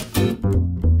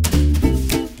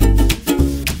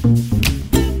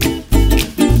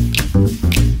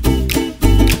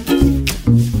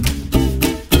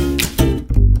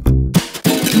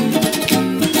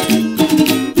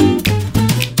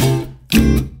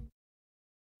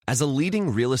 As a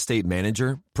leading real estate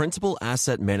manager, Principal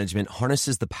Asset Management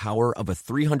harnesses the power of a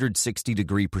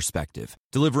 360-degree perspective,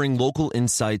 delivering local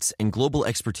insights and global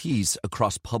expertise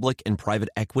across public and private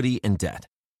equity and debt.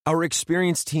 Our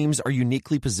experienced teams are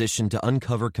uniquely positioned to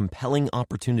uncover compelling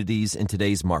opportunities in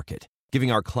today's market,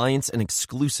 giving our clients an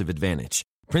exclusive advantage.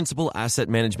 Principal Asset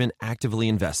Management actively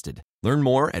invested. Learn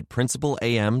more at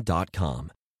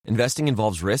principalam.com. Investing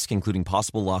involves risk, including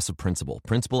possible loss of principal.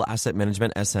 Principal Asset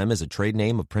Management SM is a trade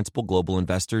name of Principal Global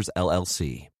Investors,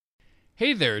 LLC.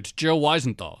 Hey there, it's Joe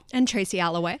Weisenthal. And Tracy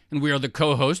Alloway. And we are the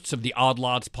co-hosts of the Odd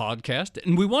Lots podcast.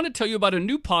 And we want to tell you about a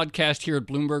new podcast here at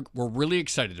Bloomberg we're really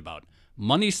excited about.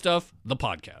 Money Stuff, the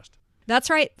podcast.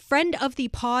 That's right. Friend of the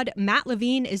pod, Matt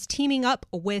Levine, is teaming up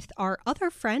with our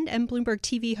other friend and Bloomberg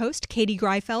TV host, Katie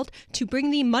Greifeld, to bring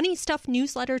the Money Stuff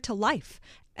newsletter to life.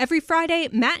 Every Friday,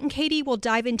 Matt and Katie will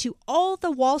dive into all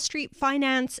the Wall Street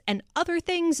finance and other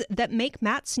things that make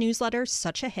Matt's newsletter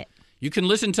such a hit. You can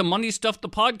listen to Money Stuff, the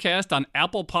podcast on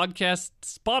Apple Podcasts,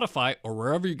 Spotify, or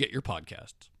wherever you get your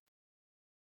podcasts.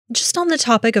 Just on the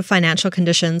topic of financial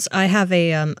conditions, I have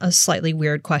a slightly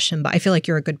weird question, but I feel like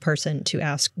you're a good person to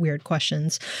ask weird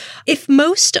questions. If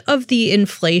most of the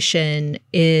inflation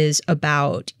is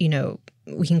about,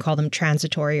 we can call them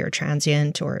transitory or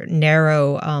transient or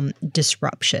narrow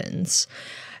disruptions,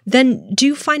 then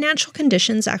do financial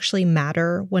conditions actually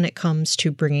matter when it comes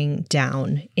to bringing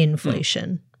down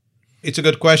inflation? It's a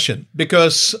good question,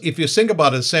 because if you think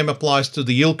about it, the same applies to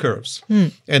the yield curves,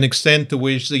 an extent to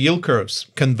which the yield curves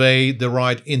convey the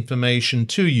right information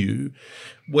to you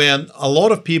when a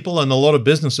lot of people and a lot of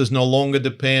businesses no longer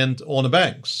depend on the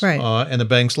banks and the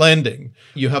banks lending.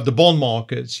 You have the bond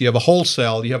markets, you have a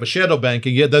wholesale, you have a shadow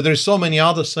banking, there's so many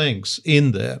other things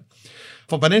in there.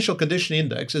 For financial condition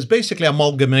index is basically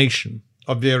amalgamation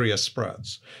of various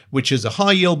spreads, which is a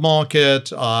high yield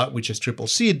market, which is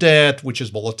CCC debt, which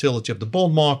is volatility of the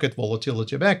bond market,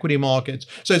 volatility of equity markets.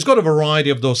 So it's got a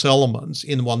variety of those elements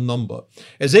in one number.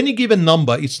 As any given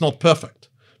number, it's not perfect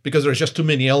because there's just too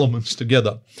many elements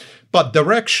together. But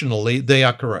directionally, they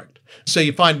are correct. So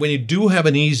you find when you do have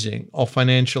an easing of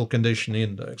financial condition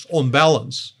index, on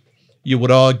balance, you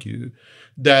would argue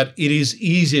that it is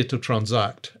easier to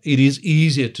transact. It is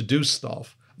easier to do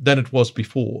stuff than it was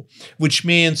before, which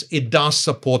means it does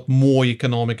support more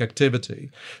economic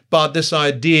activity. But this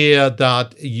idea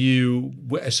that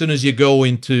as soon as you go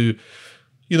into,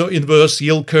 inverse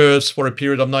yield curves for a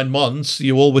period of 9 months,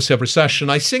 you always have recession.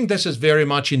 I think this is very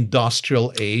much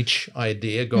industrial age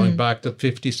idea going back to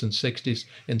 50s and 60s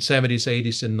and 70s,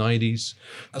 80s and 90s.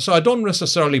 So I don't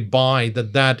necessarily buy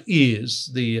that is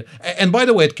and by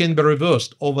the way, it can be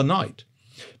reversed overnight.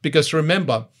 Because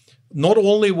remember, not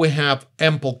only we have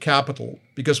ample capital,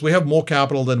 because we have more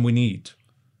capital than we need,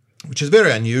 which is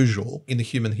very unusual in the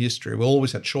human history. We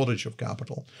always had shortage of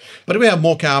capital. But we have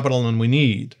more capital than we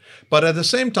need. But at the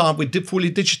same time, we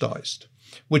fully digitized,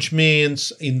 which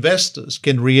means investors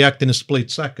can react in a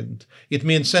split second. It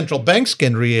means central banks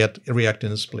can react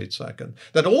in a split second.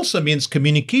 That also means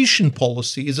communication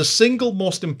policy is a single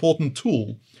most important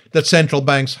tool that central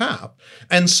banks have.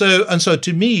 And so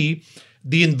to me,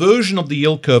 the inversion of the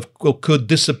yield curve could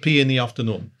disappear in the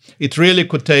afternoon. It really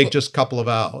could take just a couple of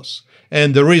hours.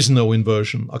 And there is no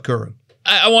inversion occurring.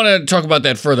 I want to talk about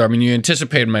that further. I mean, you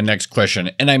anticipated my next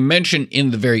question. And I mentioned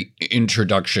in the very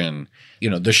introduction,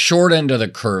 the short end of the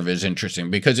curve is interesting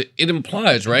because it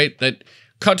implies, right, that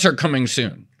cuts are coming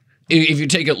soon. If you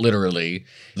take it literally,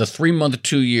 the 3-month,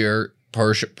 2-year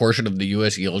portion of the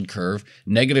U.S. yield curve,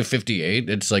 negative 58.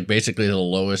 It's like basically the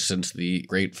lowest since the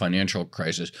great financial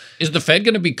crisis. Is the Fed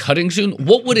going to be cutting soon?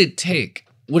 What would it take?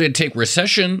 Would it take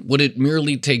recession? Would it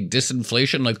merely take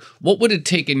disinflation? Like, what would it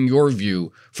take, in your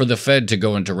view, for the Fed to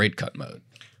go into rate cut mode?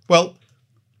 Well,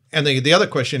 and the other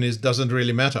question is, does it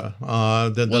really matter,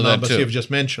 the numbers you've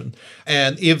just mentioned?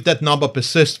 And if that number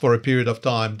persists for a period of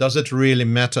time, does it really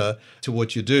matter to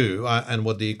what you do and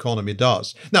what the economy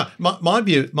does? Now, my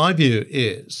view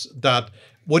is that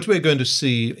what we're going to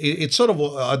see, it's sort of,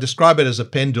 I describe it as a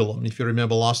pendulum, if you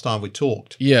remember last time we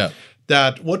talked. Yeah.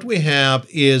 That what we have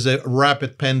is a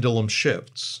rapid pendulum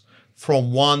shifts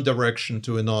from one direction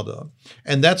to another.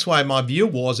 And that's why my view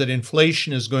was that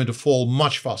inflation is going to fall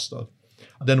much faster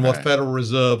than what Federal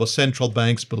Reserve or central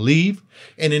banks believe.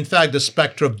 And in fact, the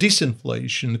specter of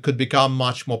disinflation could become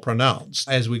much more pronounced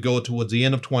as we go towards the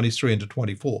end of 23 into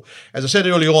 24. As I said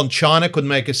earlier on, China could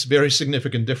make a very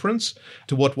significant difference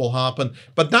to what will happen,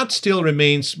 but that still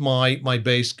remains my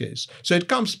base case. So it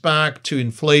comes back to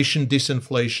inflation,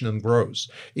 disinflation, and growth,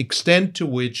 extent to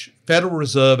which Federal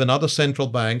Reserve and other central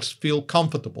banks feel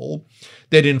comfortable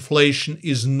that inflation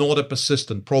is not a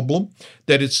persistent problem,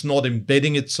 that it's not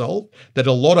embedding itself, that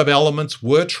a lot of elements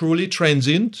were truly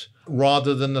transient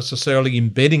rather than necessarily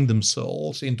embedding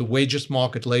themselves into wages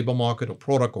market, labor market, or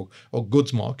product or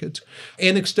goods market,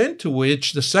 an extent to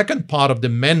which the second part of the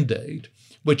mandate,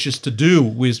 which is to do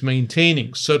with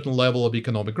maintaining certain level of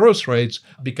economic growth rates,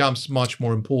 becomes much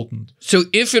more important. So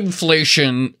if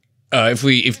inflation, if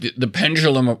the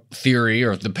pendulum theory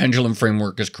or if the pendulum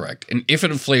framework is correct, and if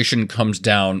inflation comes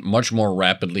down much more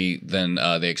rapidly than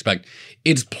they expect,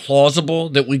 it's plausible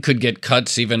that we could get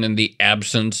cuts even in the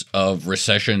absence of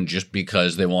recession just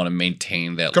because they want to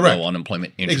maintain that low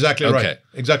unemployment interest. Exactly right.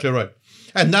 Exactly right.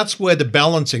 And that's where the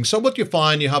balancing. So what you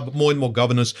find, you have more and more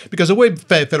governors, because the way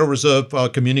Federal Reserve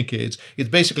communicates,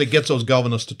 it basically gets those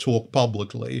governors to talk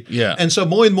publicly. Yeah. And so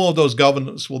more and more of those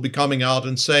governors will be coming out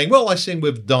and saying, well, I think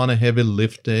we've done a heavy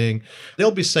lifting.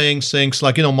 They'll be saying things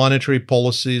like, monetary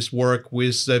policies work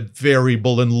with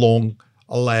variable and long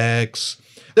lags.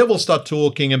 They will start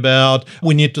talking about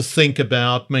we need to think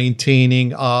about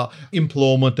maintaining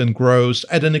employment and growth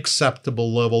at an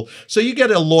acceptable level. So you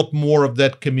get a lot more of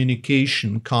that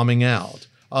communication coming out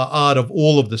of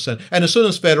all of this. And as soon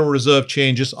as Federal Reserve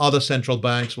changes, other central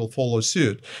banks will follow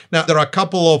suit. Now, there are a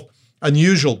couple of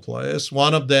unusual players.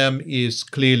 One of them is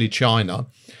clearly China,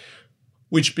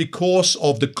 which, because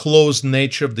of the closed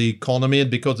nature of the economy and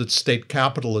because it's state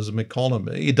capitalism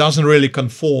economy, it doesn't really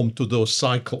conform to those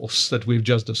cycles that we've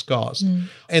just discussed.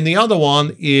 And the other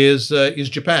one is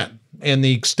Japan, and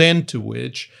the extent to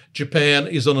which Japan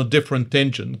is on a different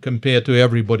tangent compared to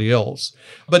everybody else.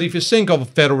 But if you think of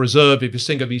Federal Reserve, if you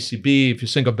think of ECB, if you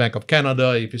think of Bank of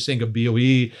Canada, if you think of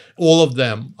BOE, all of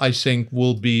them, I think,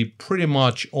 will be pretty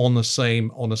much on the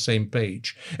same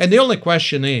page. And the only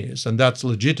question is, and that's a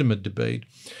legitimate debate,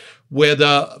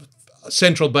 whether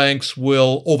central banks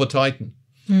will over-tighten.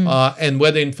 And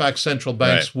whether, in fact, central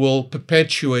banks will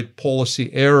perpetuate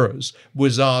policy errors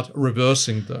without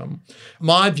reversing them.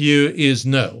 My view is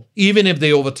no. Even if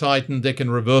they over-tighten, they can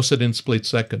reverse it in split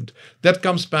second. That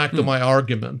comes back to my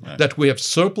argument that we have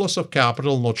surplus of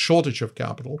capital, not shortage of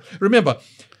capital. Remember,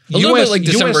 a little bit like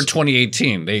December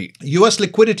 2018. U.S.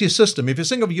 liquidity system. If you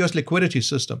think of U.S. liquidity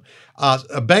system,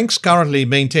 banks currently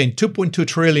maintain $2.2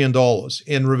 trillion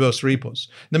in reverse repos.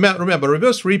 Now, remember,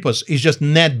 reverse repos is just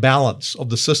net balance of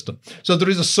the system. So there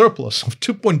is a surplus of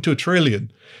 $2.2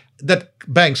 trillion that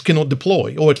banks cannot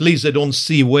deploy, or at least they don't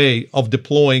see a way of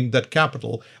deploying that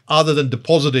capital other than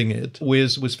depositing it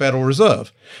with Federal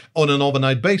Reserve on an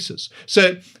overnight basis.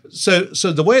 So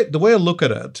the way I look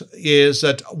at it is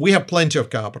that we have plenty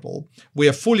of capital. We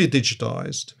are fully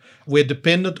digitized. we're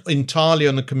dependent entirely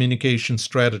on a communication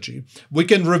strategy. We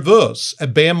can reverse a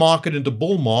bear market into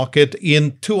bull market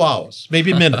in 2 hours,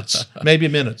 maybe minutes,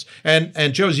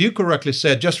 And Joe, as you correctly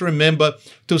said, just remember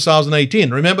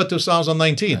 2018, remember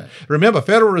 2019. Right. Remember,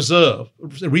 Federal Reserve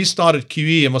restarted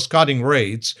QE and was cutting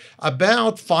rates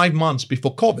about 5 months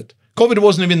before COVID. COVID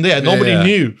wasn't even there. Nobody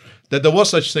knew that there was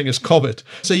such thing as COVID.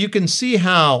 So you can see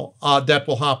how that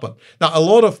will happen. Now, a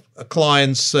lot of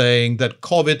clients saying that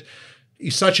COVID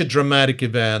is such a dramatic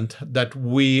event that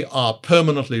we are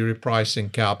permanently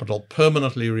repricing capital,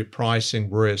 permanently repricing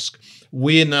risk.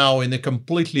 We're now in a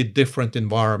completely different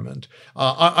environment.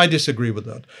 I disagree with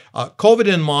that. COVID,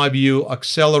 in my view,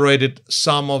 accelerated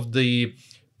some of the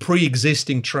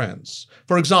pre-existing trends.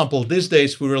 For example, these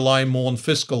days we rely more on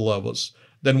fiscal levers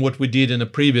than what we did in the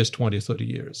previous 20, 30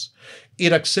 years.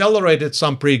 It accelerated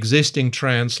some pre-existing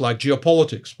trends like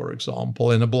geopolitics, for example,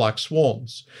 and the black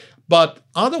swans. But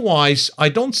otherwise, I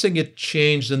don't think it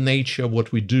changed the nature of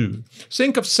what we do.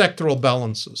 Think of sectoral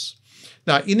balances.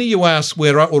 Now, in the US,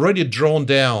 we're already drawn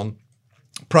down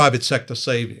private sector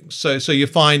savings. So you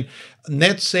find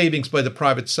net savings by the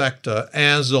private sector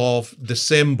as of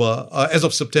September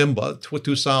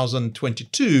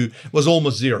 2022 was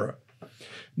almost zero.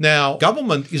 Now,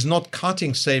 government is not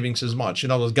cutting savings as much.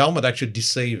 In other words, government actually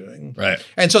desaving. Right.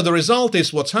 And so the result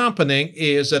is what's happening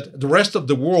is that the rest of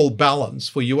the world balance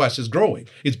for US is growing.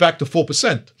 It's back to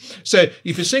 4%. So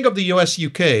if you think of the US,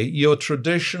 UK, your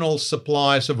traditional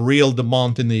supplies of real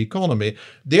demand in the economy,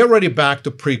 they're already back to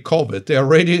pre-COVID.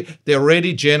 They're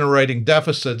already generating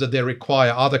deficits that they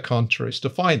require other countries to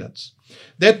finance.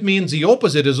 That means the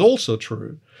opposite is also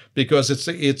true, because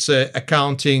it's a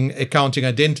accounting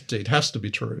identity. It has to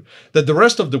be true that the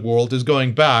rest of the world is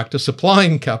going back to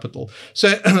supplying capital.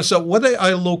 So whether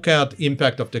I look at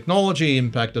impact of technology,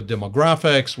 impact of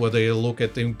demographics, whether you look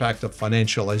at the impact of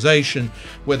financialization,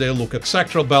 whether you look at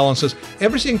sectoral balances,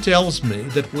 everything tells me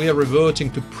that we are reverting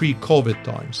to pre-COVID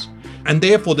times. And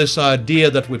therefore, this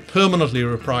idea that we're permanently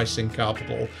repricing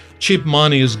capital, cheap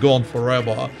money is gone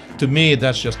forever, to me,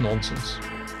 that's just nonsense.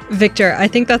 Victor, I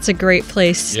think that's a great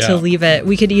place to leave it.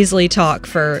 We could easily talk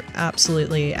for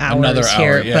absolutely hours Another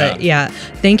here. hour, But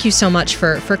thank you so much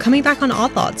for coming back on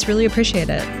Odd Thoughts. Really appreciate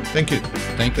it. Thank you.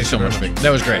 Thank you so much, Vic. That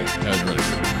was great. That was really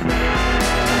good.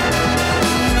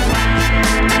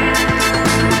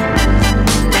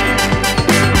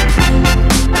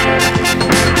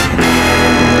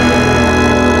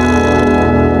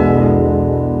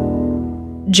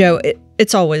 Joe,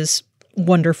 it's always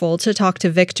wonderful to talk to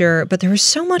Victor, but there was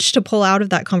so much to pull out of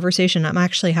that conversation. I'm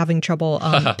actually having trouble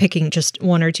picking just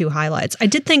one or two highlights. I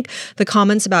did think the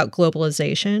comments about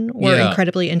globalization were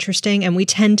incredibly interesting, and we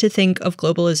tend to think of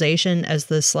globalization as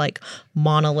this like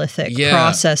monolithic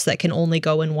process that can only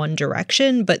go in one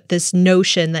direction, but this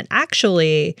notion that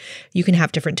actually you can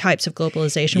have different types of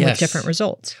globalization with different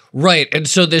results. Right. And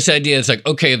so this idea is like,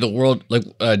 okay, the world, like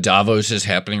Davos is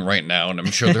happening right now, and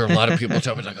I'm sure there are a lot of people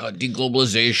talking like, oh,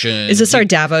 deglobalization. Is this our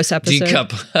Davos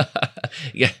episode?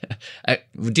 Yeah. I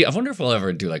wonder if we'll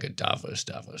ever do like a Davos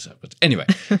episode. Anyway,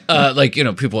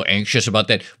 people are anxious about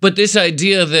that. But this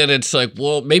idea that it's like,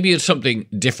 well, maybe it's something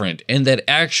different, and that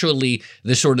actually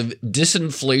the sort of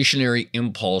disinflationary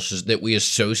impulses that we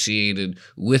associated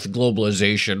with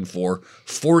globalization for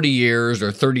 40 years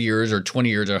or 30 years or 20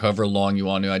 years or however long you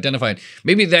want to identify it,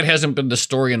 maybe that hasn't been the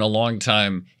story in a long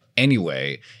time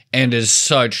anyway. And as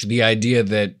such, the idea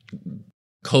that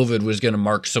COVID was going to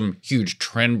mark some huge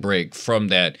trend break from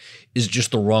that is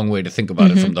just the wrong way to think about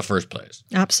it from the first place.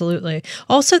 Absolutely.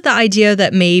 Also, the idea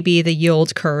that maybe the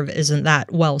yield curve isn't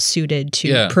that well suited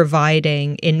to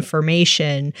providing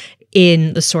information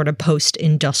in the sort of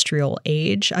post-industrial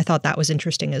age. I thought that was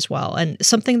interesting as well. And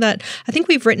something that I think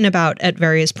we've written about at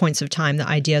various points of time, the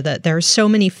idea that there are so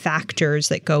many factors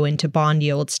that go into bond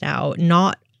yields now,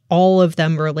 not all of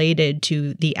them related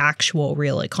to the actual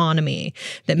real economy,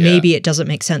 that maybe it doesn't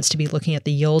make sense to be looking at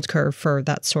the yield curve for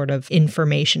that sort of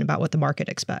information about what the market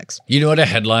expects. You know what a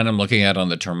headline I'm looking at on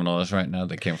the terminal is right now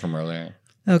that came from earlier?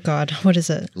 Oh, God. What is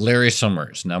it? Larry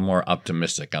Summers, now more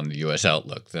optimistic on the U.S.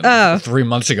 outlook than 3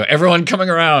 months ago. Everyone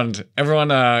coming around.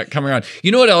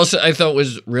 You know what else I thought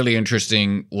was really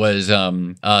interesting was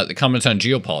the comments on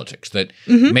geopolitics, that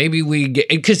maybe we get –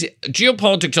 because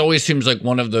geopolitics always seems like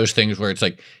one of those things where it's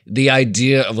like the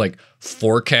idea of like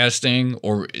forecasting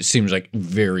or it seems like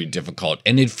very difficult.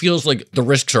 And it feels like the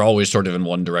risks are always sort of in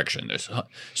one direction. There's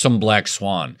some black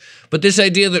swan. But this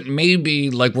idea that maybe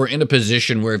like we're in a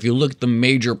position where if you look at the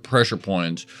major pressure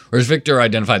points, or as Victor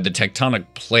identified, the tectonic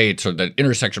plates or the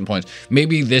intersection points,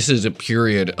 maybe this is a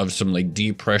period of some like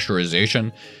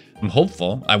depressurization. I'm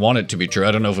hopeful. I want it to be true.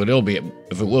 I don't know if it will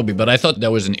be, but I thought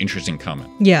that was an interesting comment.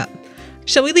 Yeah.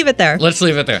 Shall we leave it there? Let's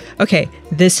leave it there. Okay,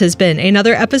 this has been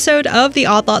another episode of the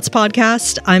Odd Lots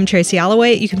podcast. I'm Tracy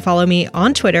Alloway. You can follow me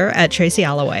on Twitter at Tracy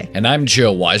Alloway. And I'm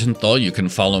Joe Weisenthal. You can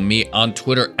follow me on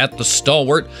Twitter at The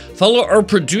Stalwart. Follow our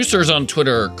producers on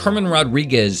Twitter, Carmen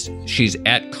Rodriguez. She's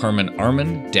at Carmen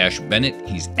Armin-Bennett.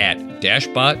 He's at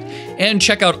Dashbot. And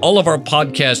check out all of our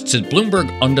podcasts at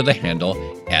Bloomberg under the handle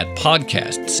at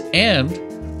Podcasts. And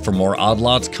for more Odd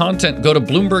Lots content, go to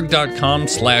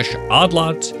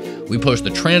Bloomberg.com/oddlots. We post the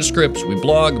transcripts, we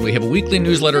blog, we have a weekly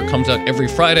newsletter, comes out every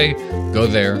Friday. Go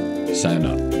there, sign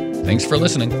up. Thanks for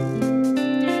listening.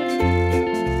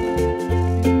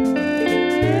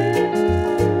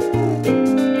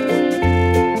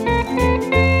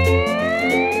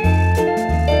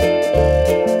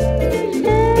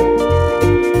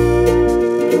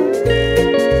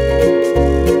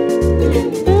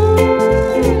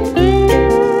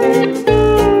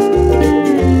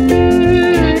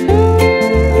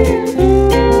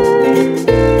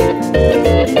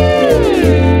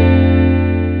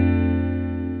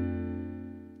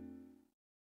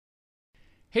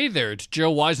 Hey there, it's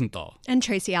Joe Weisenthal. And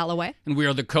Tracy Alloway. And we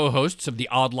are the co-hosts of the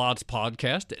Odd Lots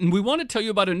podcast. And we want to tell you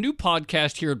about a new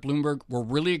podcast here at Bloomberg we're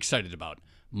really excited about.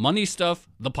 Money Stuff,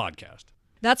 the podcast.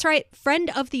 That's right. Friend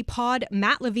of the pod,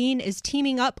 Matt Levine, is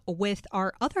teaming up with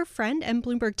our other friend and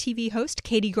Bloomberg TV host,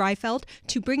 Katie Greifeld,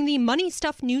 to bring the Money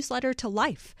Stuff newsletter to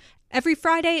life. Every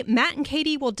Friday, Matt and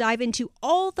Katie will dive into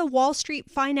all the Wall Street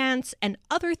finance and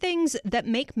other things that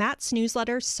make Matt's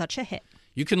newsletter such a hit.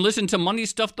 You can listen to Money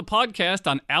Stuff, the podcast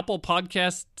on Apple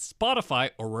Podcasts, Spotify,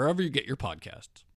 or wherever you get your podcasts.